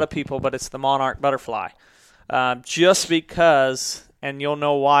to a lot of people, but it's the monarch butterfly. Just because, and you'll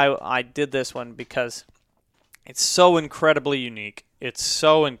know why I did this one, because It's so incredibly unique. It's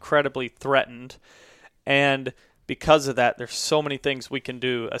so incredibly threatened. And because of that, there's so many things we can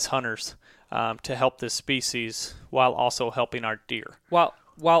do as hunters to help this species while also helping our deer. While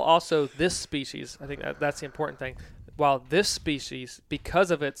also this species, I think that's the important thing, while this species,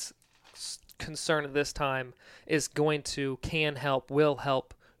 because of its concern at this time, will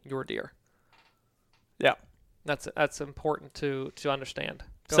help your deer. Yeah. That's important to understand.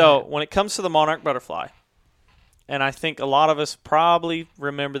 So ahead. when it comes to the monarch butterfly, and I think a lot of us probably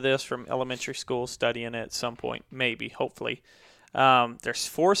remember this from elementary school, studying it at some point, maybe, hopefully. There's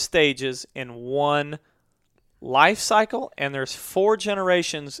 4 stages in one life cycle, and there's 4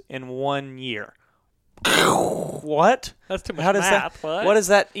 generations in 1 year. What? That's too much How does math. What does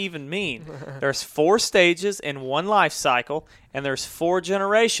that even mean? There's 4 stages in one life cycle, and there's 4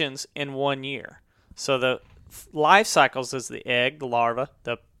 generations in 1 year. So the life cycles is the egg, the larva,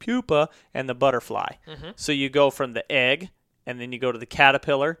 the pupa, and the butterfly. So you go from the egg, and then you go to the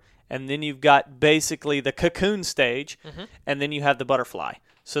caterpillar, and then you've got basically the cocoon stage, and then you have the butterfly.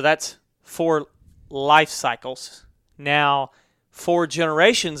 So that's 4 life cycles. Now, 4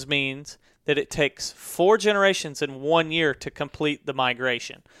 generations means that it takes 4 generations in 1 year to complete the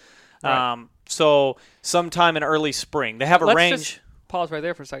migration. Right. So sometime in early spring. They have a Let's range. just pause right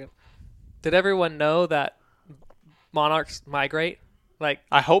there for a second. Did everyone know that monarchs migrate?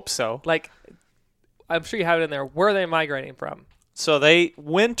 I hope so. I'm sure you have it in there. Where are they migrating from? So they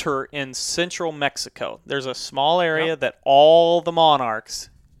winter in central Mexico. There's a small area that all the monarchs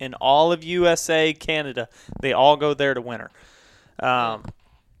in all of USA, Canada, they all go there to winter.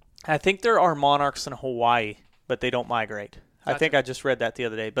 I think there are monarchs in Hawaii, but they don't migrate. Gotcha. I think I just read that the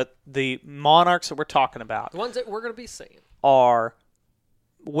other day. But the monarchs that we're talking about The ones that we're going to be seeing are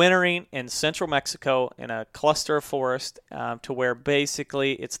wintering in central Mexico in a cluster of forest to where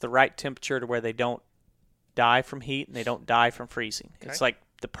basically it's the right temperature to where they don't die from heat and they don't die from freezing. Okay. It's like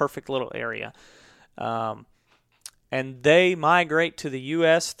the perfect little area. And they migrate to the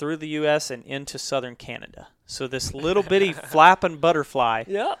U.S., through the U.S., and into southern Canada. So this little bitty flapping butterfly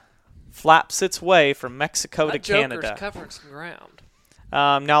flaps its way from Mexico to Canada. Joker's covering some ground.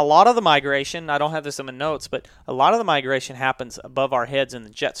 Now, a lot of the migration, I don't have this in my notes, but a lot of the migration happens above our heads in the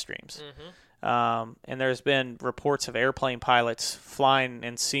jet streams. And there's been reports of airplane pilots flying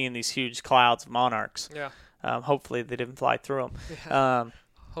and seeing these huge clouds of monarchs. Yeah. Hopefully they didn't fly through them.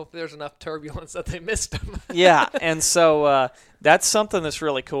 Hopefully there's enough turbulence that they missed them. Yeah, and so that's something that's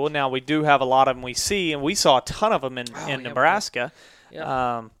really cool. Now, we do have a lot of them we see, and we saw a ton of them in Nebraska.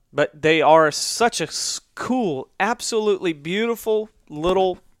 Yeah. But they are such a cool, absolutely beautiful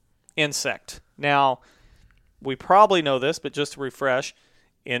little insect. Now, we probably know this, but just to refresh,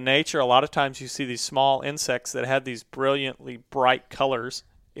 in nature, a lot of times you see these small insects that have these brilliantly bright colors.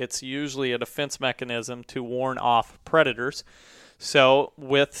 It's usually a defense mechanism to warn off predators. So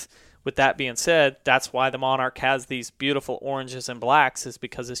with that being said, that's why the monarch has these beautiful oranges and blacks, is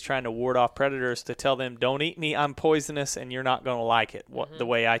because it's trying to ward off predators to tell them, don't eat me, I'm poisonous, and you're not going to like it the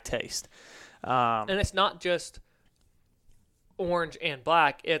way I taste. And it's not just orange and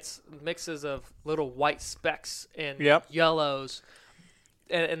black. It's mixes of little white specks and yellows.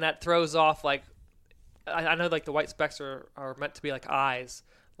 And that throws off, I know the white specks are meant to be like eyes.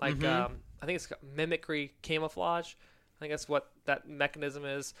 I think it's mimicry camouflage. I think that's what that mechanism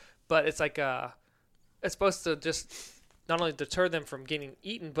is. But it's it's supposed to just not only deter them from getting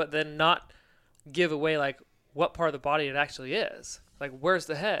eaten, but then not give away what part of the body it actually is. Where's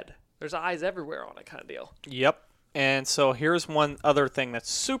the head? There's eyes everywhere on it, kind of deal. Yep. And so here's one other thing that's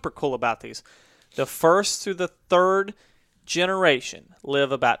super cool about these. The first through the third generation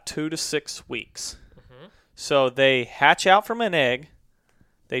live about 2 to 6 weeks. So they hatch out from an egg,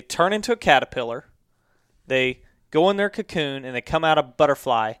 they turn into a caterpillar, they go in their cocoon, and they come out a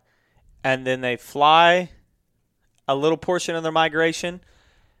butterfly, and then they fly a little portion of their migration.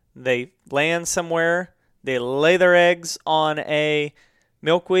 They land somewhere, they lay their eggs on a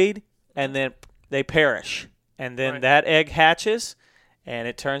milkweed, and then they perish. And then that egg hatches, and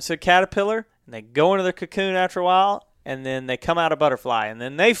it turns to a caterpillar, and they go into their cocoon after a while, and then they come out a butterfly, and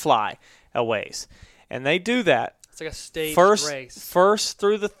then they fly a ways. And they do that. It's like a staged race. First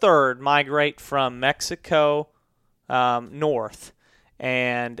through the third migrate from Mexico north.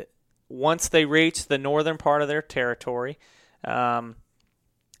 And once they reach the northern part of their territory, then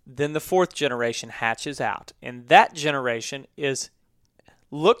the fourth generation hatches out. And that generation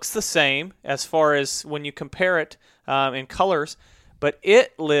looks the same as far as when you compare it in colors, but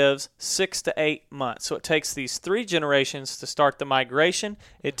it lives 6 to 8 months. So it takes these 3 generations to start the migration.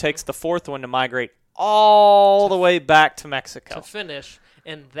 It takes the fourth one to migrate all the way back to Mexico. To finish,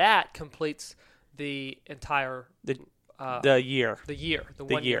 and that completes the entire the year, the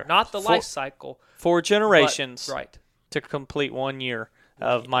 1 year, not the life cycle. 4 generations, right, to complete 1 year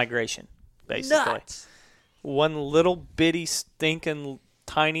of migration, basically. Nuts. One little bitty stinking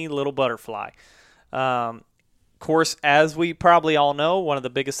tiny little butterfly. Of course, as we probably all know, one of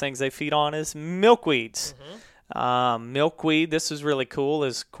the biggest things they feed on is milkweeds. Milkweed, this is really cool,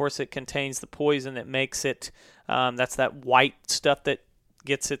 is of course it contains the poison that makes it, that's that white stuff that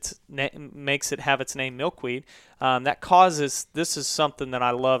makes it have its name milkweed. That causes, this is something that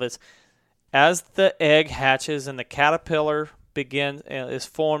I love, is as the egg hatches and the caterpillar is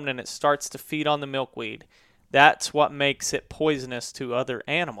formed and it starts to feed on the milkweed, that's what makes it poisonous to other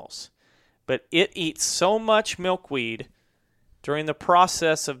animals. But it eats so much milkweed during the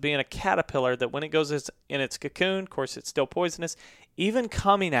process of being a caterpillar that when it goes in its cocoon, of course it's still poisonous, even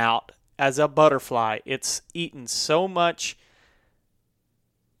coming out as a butterfly, it's eaten so much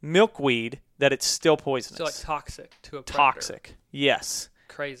milkweed that it's still poisonous. So like toxic to a predator. Toxic, yes.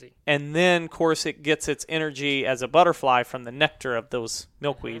 Crazy. And then, of course, it gets its energy as a butterfly from the nectar of those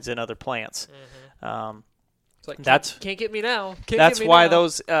milkweeds and other plants. It's like, can't get me now. That's why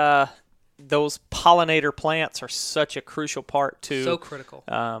those pollinator plants are such a crucial part to so critical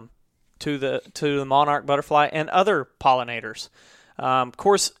to the monarch butterfly and other pollinators. Of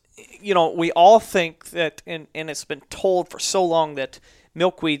course, we all think that, and it's been told for so long that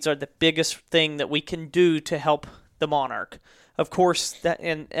milkweeds are the biggest thing that we can do to help the monarch. Of course, that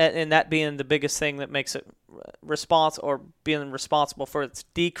and that being the biggest thing that makes it being responsible for its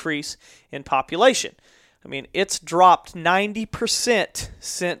decrease in population. I mean, it's dropped 90%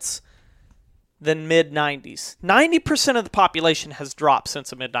 since the mid-90s. 90% of the population has dropped since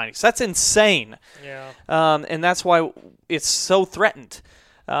the mid-90s. That's insane. Yeah. And that's why it's so threatened.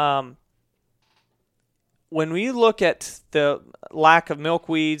 When we look at the lack of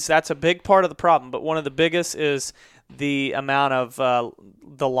milkweeds, that's a big part of the problem. But one of the biggest is the amount of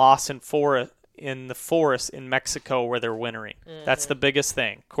the loss in the forest in Mexico where they're wintering. That's the biggest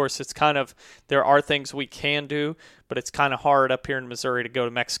thing. Of course, it's there are things we can do, but it's kind of hard up here in Missouri to go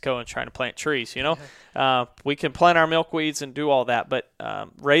to Mexico and try to plant trees, We can plant our milkweeds and do all that, but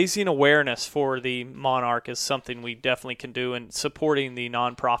raising awareness for the monarch is something we definitely can do, and supporting the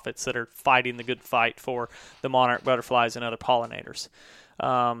nonprofits that are fighting the good fight for the monarch butterflies and other pollinators.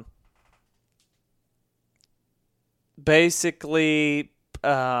 Basically,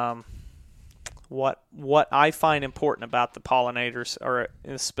 what I find important about the pollinators, or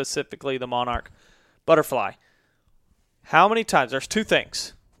specifically the monarch butterfly, how many times, there's 2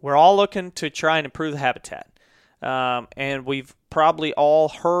 things. We're all looking to try and improve the habitat. And we've probably all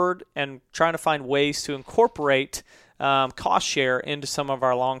heard and trying to find ways to incorporate cost share into some of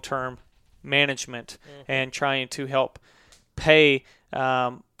our long-term management and trying to help pay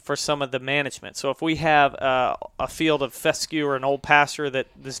for some of the management. So if we have a field of fescue or an old pasture that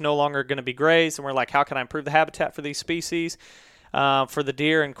is no longer going to be grazed, and we're like, how can I improve the habitat for these species, for the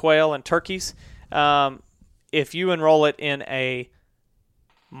deer and quail and turkeys? If you enroll it in a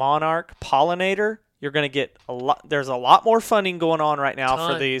monarch pollinator, you're going to get a lot. There's a lot more funding going on right now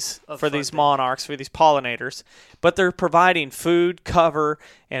for these monarchs, for these pollinators, but they're providing food, cover,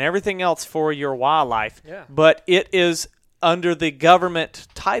 and everything else for your wildlife. Yeah. But it is under the government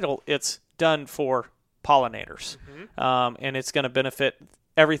title, it's done for pollinators, and it's going to benefit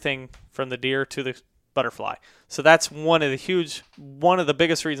everything from the deer to the butterfly. So that's one of the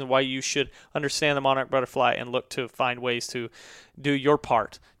biggest reasons why you should understand the monarch butterfly and look to find ways to do your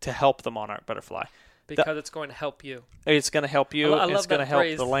part to help the monarch butterfly. Because it's going to help you. It's going to help you. I love it's going to help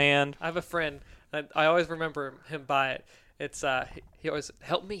the land. I have a friend, and I always remember him by it. It's he always,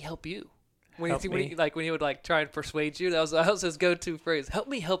 help me help you. When he would try and persuade you, that was his go-to phrase. Help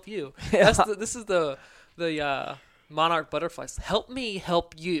me help you. Yeah. This is the monarch butterflies. Help me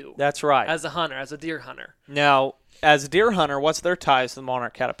help you. That's right. As a hunter, as a deer hunter. Now, as a deer hunter, what's their ties to the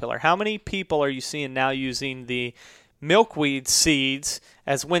monarch caterpillar? How many people are you seeing now using the milkweed seeds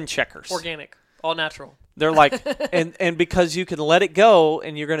as wind checkers? Organic, all natural. They're like, and because you can let it go,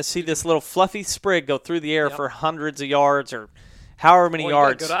 and you're going to see this little fluffy sprig go through the air for hundreds of yards or however many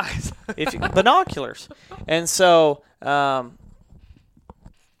yards. You got good eyes. Binoculars. And so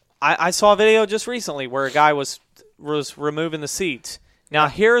I saw a video just recently where a guy was removing the seeds. Now,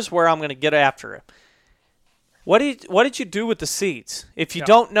 here's where I'm going to get after it. What did you do with the seeds? If you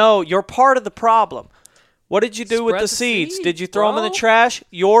don't know, you're part of the problem. What did you do with the seeds? Did you throw them in the trash?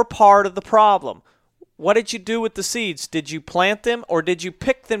 You're part of the problem. What did you do with the seeds? Did you plant them, or did you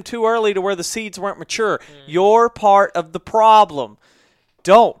pick them too early to where the seeds weren't mature? You're part of the problem.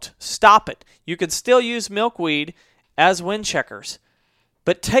 Don't. Stop it. You can still use milkweed as wind checkers.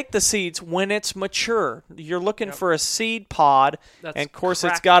 But take the seeds when it's mature. You're looking for a seed pod, That's and of course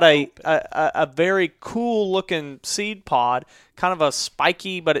it's cracked got open. a very cool looking seed pod, kind of a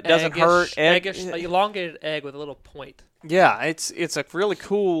spiky, but it doesn't hurt. Eggish, elongated egg with a little point. Yeah, it's a really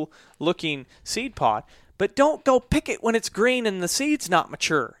cool looking seed pod. But don't go pick it when it's green and the seed's not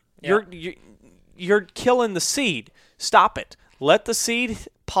mature. Yeah. You're killing the seed. Stop it. Let the seed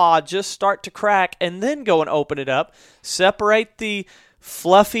pod just start to crack, and then go and open it up. Separate the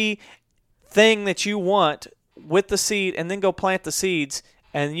fluffy thing that you want with the seed, and then go plant the seeds,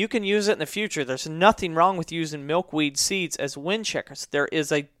 and you can use it in the future. There's nothing wrong with using milkweed seeds as wind checkers. There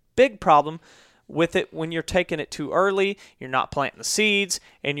is a big problem with it when you're taking it too early. You're not planting the seeds,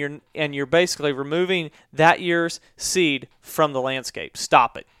 and you're basically removing that year's seed from the landscape.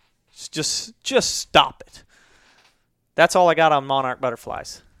 Stop it. Just stop it. That's all I got on monarch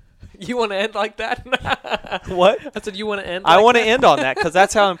butterflies. You want to end like that? What? I said you want to end. I like want to that? end on that because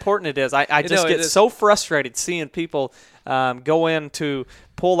that's how important it is. I just get is. so frustrated seeing people go in to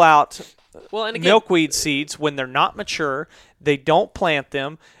pull out Well, and again, milkweed seeds when they're not mature. They don't plant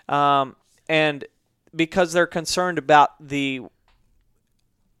them, and because they're concerned about the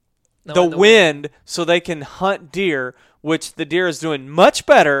wind, so they can hunt deer, which the deer is doing much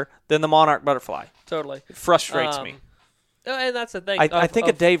better than the monarch butterfly. Totally. It frustrates me. And that's the thing. I think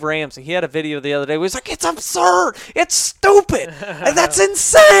of Dave Ramsey. He had a video the other day where he was like, it's absurd. It's stupid. And that's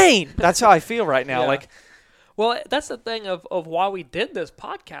insane. That's how I feel right now. Yeah. Like, Well, that's the thing of why we did this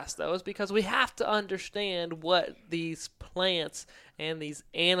podcast, though, is because we have to understand what these plants and these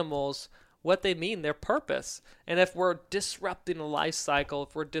animals, what they mean, their purpose. And if we're disrupting a life cycle,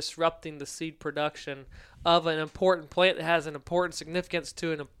 if we're disrupting the seed production of an important plant that has an important significance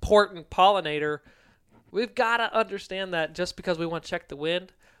to an important pollinator, we've got to understand that just because we want to check the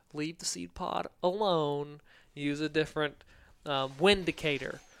wind, leave the seed pod alone, use a different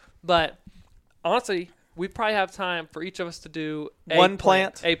windicator. But honestly, we probably have time for each of us to do One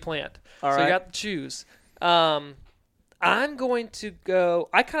plant? A plant. All so right. you got to choose. I'm going to go.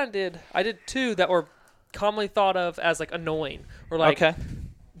 I did two that were commonly thought of as like annoying or like okay.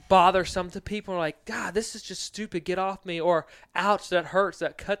 bothersome to people. Like, God, this is just stupid. Get off me. Or, ouch, that hurts.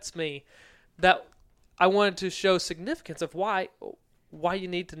 That cuts me. That I wanted to show significance of why you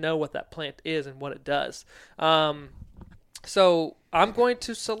need to know what that plant is and what it does. So I'm going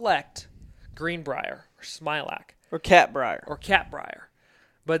to select greenbrier or smilax Or catbrier. or catbrier.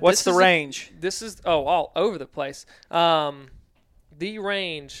 But What's the range? This is all over the place. The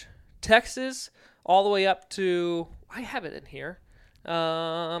range, Texas, all the way up to, I have it in here.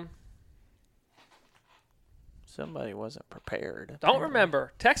 Somebody wasn't prepared. Don't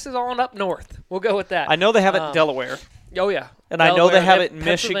remember. Texas on up north. We'll go with that. I know they have it in Delaware. Oh, yeah. And I know they Delaware, have it in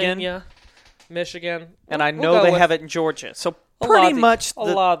Michigan. Pennsylvania, Michigan. And I We'll know go they with have it in Georgia. So a lot pretty of the- much a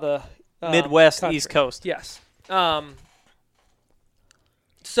the lot of the Midwest, country. East Coast. Yes.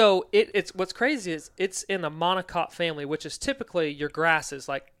 So it's what's crazy is it's in the monocot family, which is typically your grasses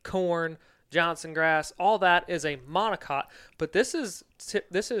like corn, Johnson grass, all that is a monocot. But this is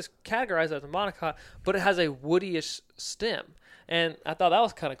categorized as a monocot, but it has a woodyish stem, and I thought that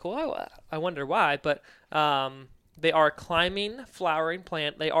was kind of cool. I wonder why, but they are a climbing, flowering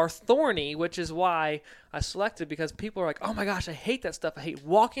plant. They are thorny, which is why I selected, because people are like, "Oh my gosh, I hate that stuff. I hate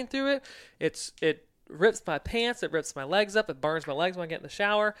walking through it. It rips my pants. It rips my legs up. It burns my legs when I get in the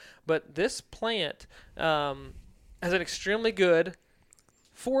shower." But this plant has an extremely good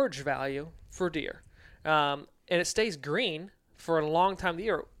forage value for deer, and it stays green for a long time of the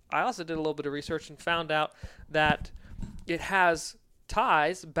year. I also did a little bit of research and found out that it has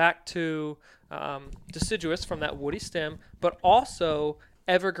ties back to deciduous from that woody stem, but also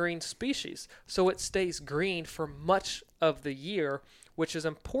evergreen species. So it stays green for much of the year, which is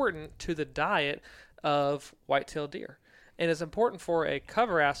important to the diet of white-tailed deer. And it's important for a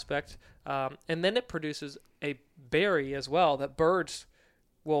cover aspect, and then it produces a berry as well that birds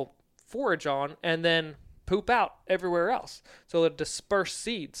will forage on and then poop out everywhere else. So they'll disperse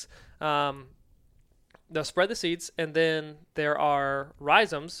seeds. They'll spread the seeds, and then there are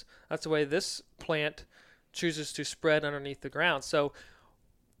rhizomes. That's the way this plant chooses to spread underneath the ground. So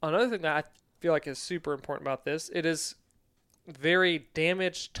another thing that I feel like is super important about this, it is very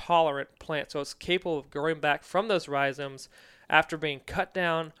damage tolerant plant. So it's capable of growing back from those rhizomes after being cut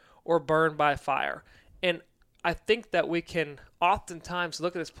down or burned by fire. And I think that we can oftentimes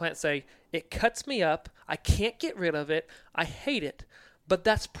look at this plant and say, it cuts me up, I can't get rid of it, I hate it. But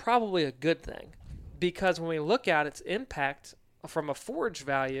that's probably a good thing, because when we look at its impact from a forage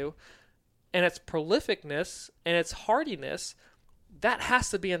value and its prolificness and its hardiness, that has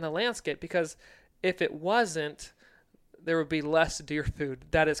to be in the landscape, because if it wasn't, there would be less deer food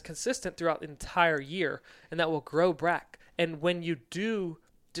that is consistent throughout the entire year, and that will grow back. And when you do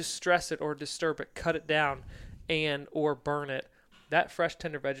distress it or disturb it, cut it down and or burn it, that fresh,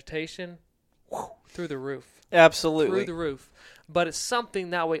 tender vegetation, through the roof. Absolutely. Through the roof. But it's something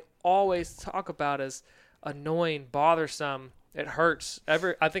that we always talk about as annoying, bothersome. It hurts. I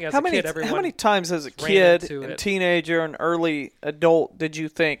think as a kid, everyone. How many times as a kid, and teenager, and early adult did you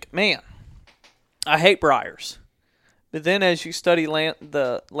think, man, I hate briars? But then as you study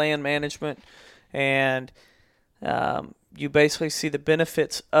the land management and you basically see the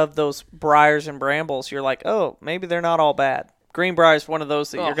benefits of those briars and brambles, you're like, oh, maybe they're not all bad. Greenbrier is one of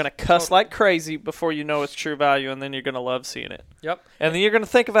those that you're going to cuss like crazy before you know its true value, and then you're going to love seeing it. Yep. And then you're going to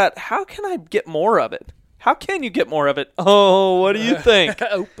think about, how can I get more of it? How can you get more of it? Oh, what do you think?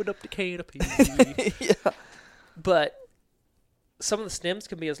 Open up the canopy. Yeah. But some of the stems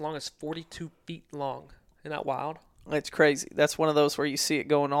can be as long as 42 feet long. Isn't that wild? It's crazy. That's one of those where you see it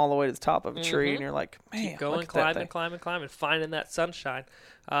going all the way to the top of a tree, and you're like, man, keep going, look at that thing. climbing, finding that sunshine.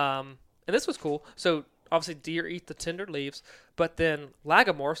 And this was cool. So obviously deer eat the tender leaves, but then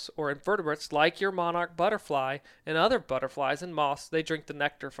lagomorphs or invertebrates like your monarch butterfly and other butterflies and moths, they drink the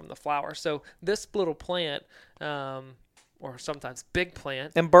nectar from the flower. So this little plant, or sometimes big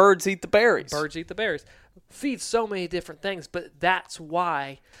plant. And birds eat the berries. Birds eat the berries. Feeds so many different things, but that's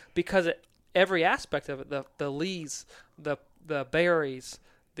why, because every aspect of it, the leaves, the berries,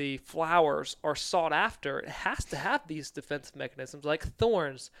 the flowers are sought after. It has to have these defensive mechanisms like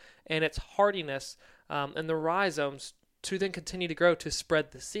thorns and its hardiness and the rhizomes to then continue to grow to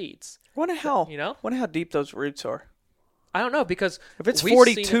spread the seeds. Wonder how deep those roots are. I don't know, because if it's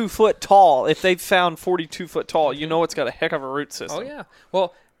 42 foot tall, if they've found 42 foot tall, you know it's got a heck of a root system. Oh yeah.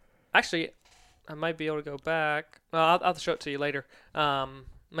 Well, actually, I might be able to go back. I'll show it to you later.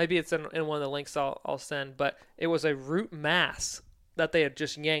 Maybe it's in one of the links I'll send. But it was a root mass that they had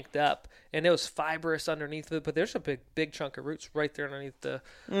just yanked up, and it was fibrous underneath it. But there's a big chunk of roots right there underneath the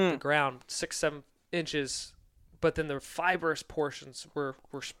ground, 6-7 inches. But then the fibrous portions were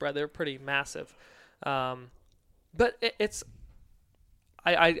spread. They were pretty massive. But it's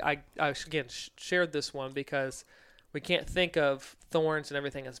I again shared this one because we can't think of thorns and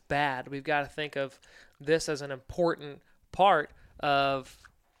everything as bad. We've got to think of this as an important part of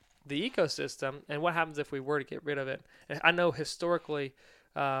the ecosystem, and what happens if we were to get rid of it. And I know historically,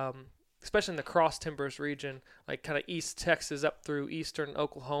 especially in the Cross Timbers region, like kind of East Texas up through eastern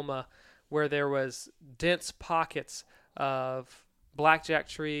Oklahoma, where there was dense pockets of blackjack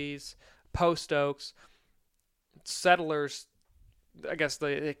trees, post oaks, settlers, I guess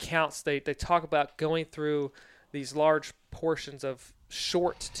the accounts, they talk about going through these large portions of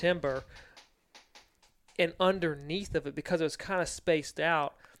short timber, and underneath of it, because it was kind of spaced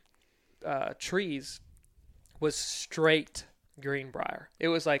out, trees was straight greenbrier. It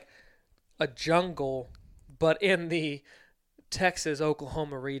was like a jungle, but in the Texas,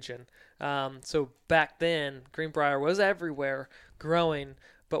 Oklahoma region. So back then, greenbrier was everywhere growing,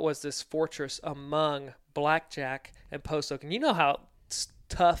 but was this fortress among blackjack and post oak. And you know how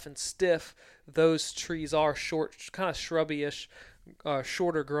tough and stiff those trees are, short, kind of shrubby-ish,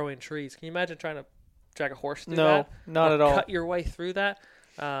 shorter growing trees. Can you imagine trying to drag a horse through that? No, not at all. Cut your way through that?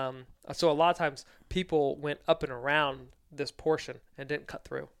 So a lot of times people went up and around this portion and didn't cut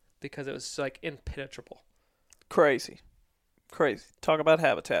through because it was like impenetrable. Crazy. Talk about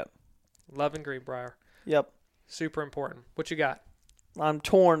habitat. Loving greenbrier. Yep. Super important. What you got? I'm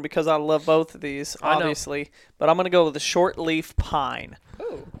torn because I love both of these, obviously, but I'm going to go with the short leaf pine.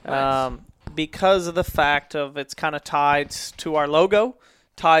 Oh, nice. Because of the fact of it's kind of tied to our logo,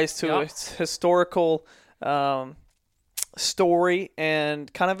 ties to its historical story,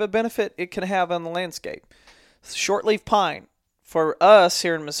 and kind of a benefit it can have on the landscape. Shortleaf pine, for us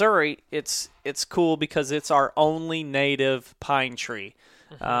here in Missouri, it's cool because it's our only native pine tree.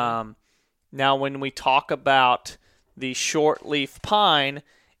 Mm-hmm. Now, when we talk about the shortleaf pine,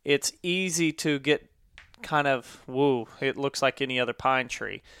 it's easy to get kind of, it looks like any other pine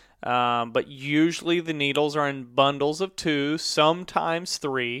tree. But usually the needles are in bundles of 2, sometimes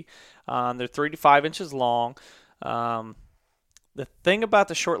 3. They're 3 to 5 inches long. The thing about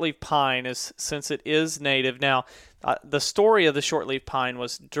the shortleaf pine is, since it is native, now the story of the shortleaf pine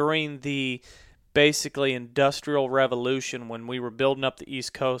was during the basically industrial revolution, when we were building up the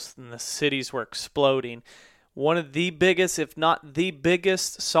East Coast and the cities were exploding. One of the biggest, if not the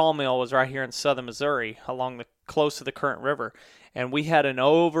biggest, sawmill was right here in southern Missouri, close to the Current River. And we had an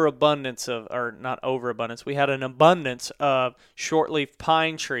abundance of shortleaf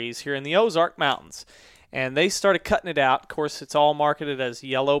pine trees here in the Ozark Mountains. And they started cutting it out. Of course, it's all marketed as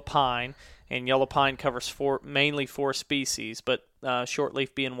yellow pine. and yellow pine covers mainly 4 species, but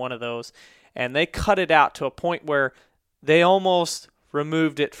shortleaf being one of those. And they cut it out to a point where they almost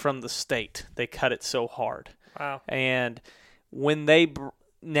removed it from the state. They cut it so hard. Wow. And when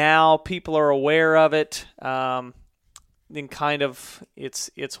now people are aware of it, then kind of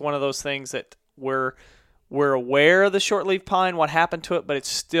it's one of those things that we're aware of the shortleaf pine, what happened to it, but it's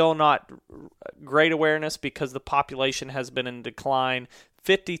still not great awareness because the population has been in decline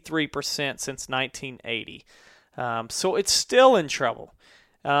 53% since 1980. So it's still in trouble.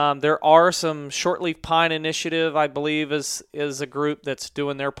 There are some shortleaf pine initiative, I believe, is a group that's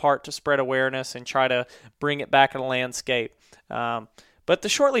doing their part to spread awareness and try to bring it back in the landscape. But the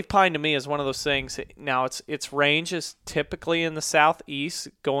shortleaf pine to me is one of those things. Now its range is typically in the southeast,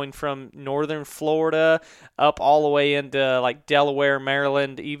 going from northern Florida up all the way into like Delaware,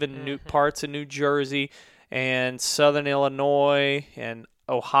 Maryland, even parts of New Jersey and southern Illinois and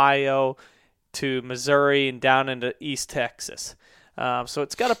Ohio to Missouri and down into East Texas. So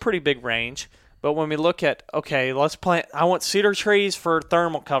it's got a pretty big range. But when we look at, okay, let's plant, I want cedar trees for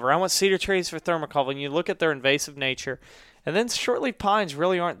thermal cover. I want cedar trees for thermal cover. And you look at their invasive nature. And then shortleaf pines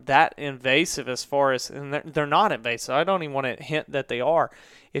really aren't that invasive and they're not invasive. I don't even want to hint that they are.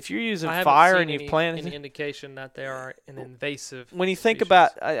 If you're using fire and you've planted... any indication that they are an invasive When you think species.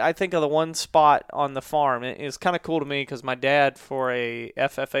 about, I think of the one spot on the farm. It's kind of cool to me because my dad, for a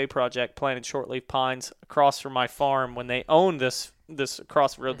FFA project, planted shortleaf pines across from my farm when they owned this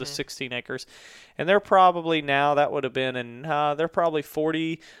across the road, the 16 acres. And they're probably now, that would have been, they're probably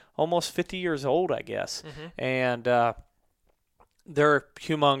 40, almost 50 years old, I guess. And they're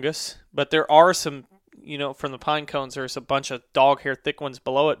humongous, but there are some, from the pine cones, there's a bunch of dog hair thick ones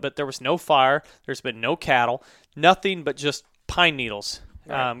below it, but there was no fire. There's been no cattle, nothing but just pine needles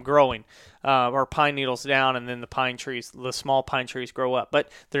growing, or pine needles down, and then the small pine trees grow up.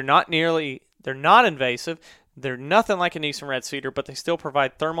 But they're not invasive. They're nothing like an eastern red cedar, but they still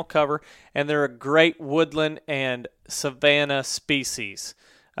provide thermal cover, and they're a great woodland and savanna species.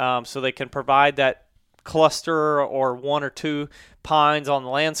 So they can provide that cluster or 1 or 2 pines on the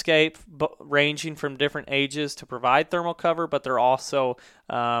landscape, ranging from different ages to provide thermal cover, but they're also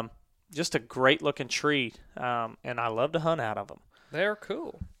just a great looking tree, and I love to hunt out of them. They're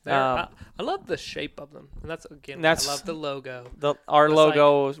cool. I love the shape of them. And I love the logo. Our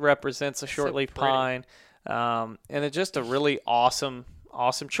logo represents a shortleaf pine, and it's just a really awesome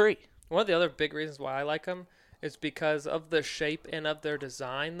tree. One of the other big reasons why I like them is because of the shape and of their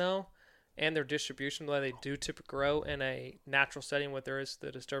design, though, and their distribution, the way they do typically grow in a natural setting where there is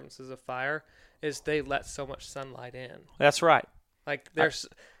the disturbances of fire, is they let so much sunlight in. That's right. Like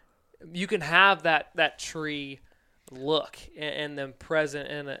you can have that tree look and them present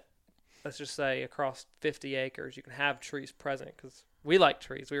in it. Let's just say across 50 acres, you can have trees present because we like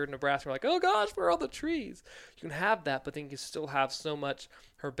trees. We were in Nebraska, we're like, oh gosh, where are all the trees? You can have that, but then you can still have so much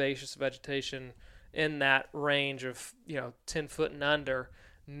herbaceous vegetation in that range of 10 foot and under,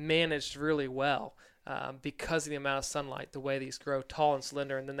 managed really well because of the amount of sunlight, the way these grow tall and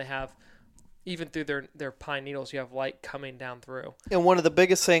slender, and then they have, even through their pine needles, you have light coming down through. And one of the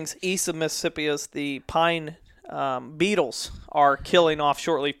biggest things east of Mississippi is the pine beetles are killing off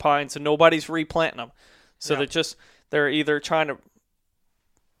shortleaf pines, and nobody's replanting them. So they're either trying to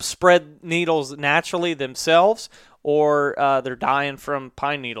spread needles naturally themselves, or they're dying from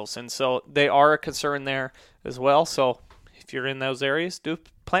pine needles, and so they are a concern there as well. So if you're in those areas, do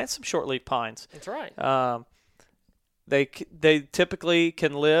plant some shortleaf pines. That's right. They typically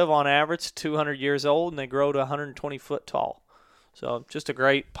can live on average 200 years old, and they grow to 120 foot tall. So just a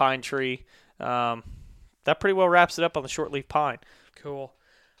great pine tree. That pretty well wraps it up on the shortleaf pine. Cool.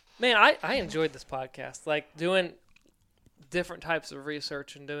 Man, I enjoyed this podcast. Like doing different types of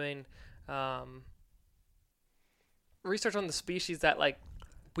research and doing research on the species that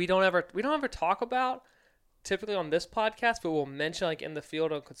we don't ever talk about typically on this podcast, but we'll mention in the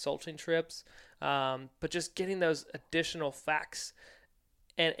field on consulting trips. But just getting those additional facts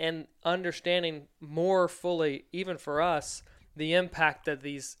and understanding more fully, even for us, the impact that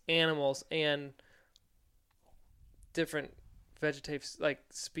these animals and different vegetative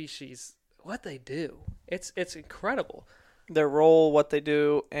species, what they do. It's incredible. Their role, what they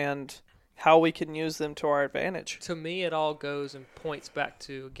do, and how we can use them to our advantage. To me, it all goes and points back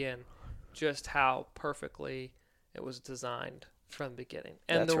to, again, just how perfectly it was designed from the beginning.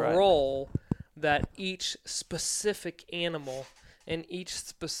 And That's the right. role that each specific animal and each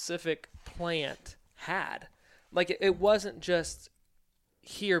specific plant had. It wasn't just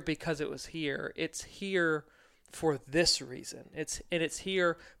here because it was here. It's here for this reason. It's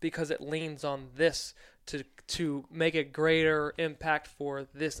here because it leans on this to make a greater impact for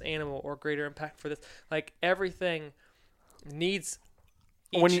this animal or greater impact for this. Like everything needs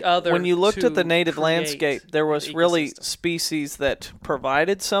each other. When you looked at the native create landscape, there was an really ecosystem. species that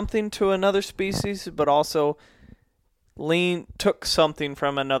provided something to another species, but also took something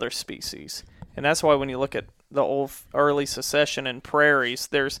from another species. And that's why when you look at the old early succession and prairies,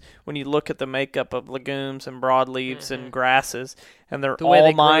 when you look at the makeup of legumes and broadleaves and grasses, and they're The way all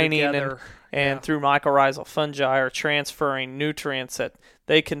they grow mining together. and through mycorrhizal fungi are transferring nutrients that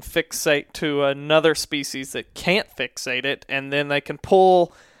they can fixate to another species that can't fixate it, and then they can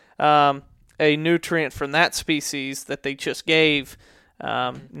pull a nutrient from that species that they just gave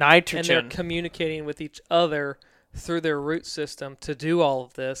nitrogen. And they're communicating with each other through their root system to do all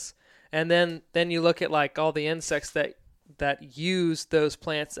of this. And then you look at like all the insects that use those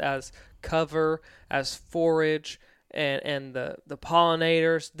plants as cover, as forage, and the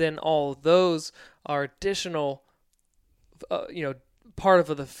pollinators. Then all of those are additional, part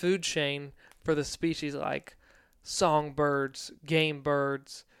of the food chain for the species like songbirds, game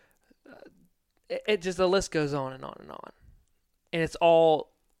birds. It just, the list goes on and on and on. And it's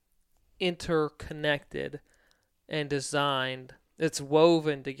all interconnected and designed. It's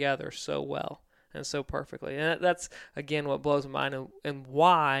woven together so well and so perfectly. And that's, again, what blows my mind and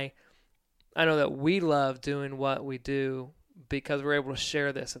why I know that we love doing what we do, because we're able to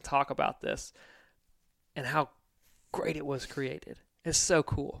share this and talk about this and how great it was created. It's so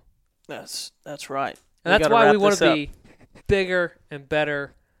cool. That's right. And that's why we want to be bigger and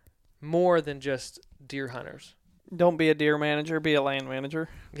better, more than just deer hunters. Don't be a deer manager, be a land manager.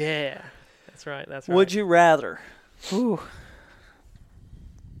 Yeah, that's right. That's right. Would you rather? Ooh.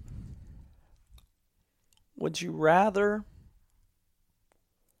 Would you rather?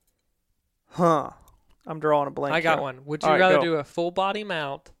 I'm drawing a blank. I got here. one. Would you All right, rather go. do a full body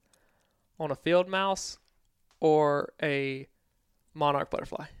mount on a field mouse or a monarch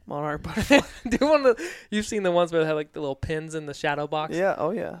butterfly? Monarch butterfly. Do one of the, you've seen the ones where they have like the little pins in the shadow box? Yeah.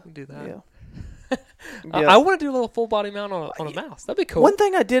 Oh yeah. We can do that. Yeah. I want to do a little full body mount on a mouse. That'd be cool. One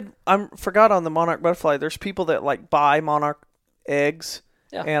thing I forgot on the monarch butterfly. There's people that like buy monarch eggs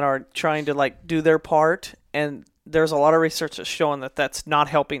and are trying to like do their part, and there's a lot of research that's showing that that's not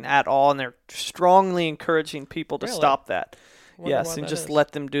helping at all, and they're strongly encouraging people to stop that. Yes, and just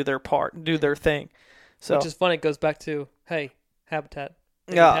let them do their part, do their thing. So, which is funny. It goes back to, hey, habitat.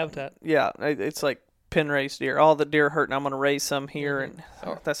 Yeah, habitat. Yeah, it's like pen raised deer. All the deer hurt, and I'm going to raise some here, and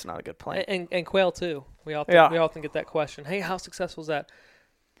that's not a good plan. And quail too. We often get that question. Hey, how successful is that?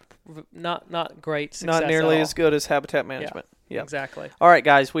 Not great success. Not nearly at all. as good as habitat management. Yeah, exactly. All right,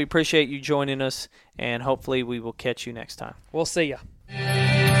 guys, we appreciate you joining us, and hopefully we will catch you next time. We'll see ya.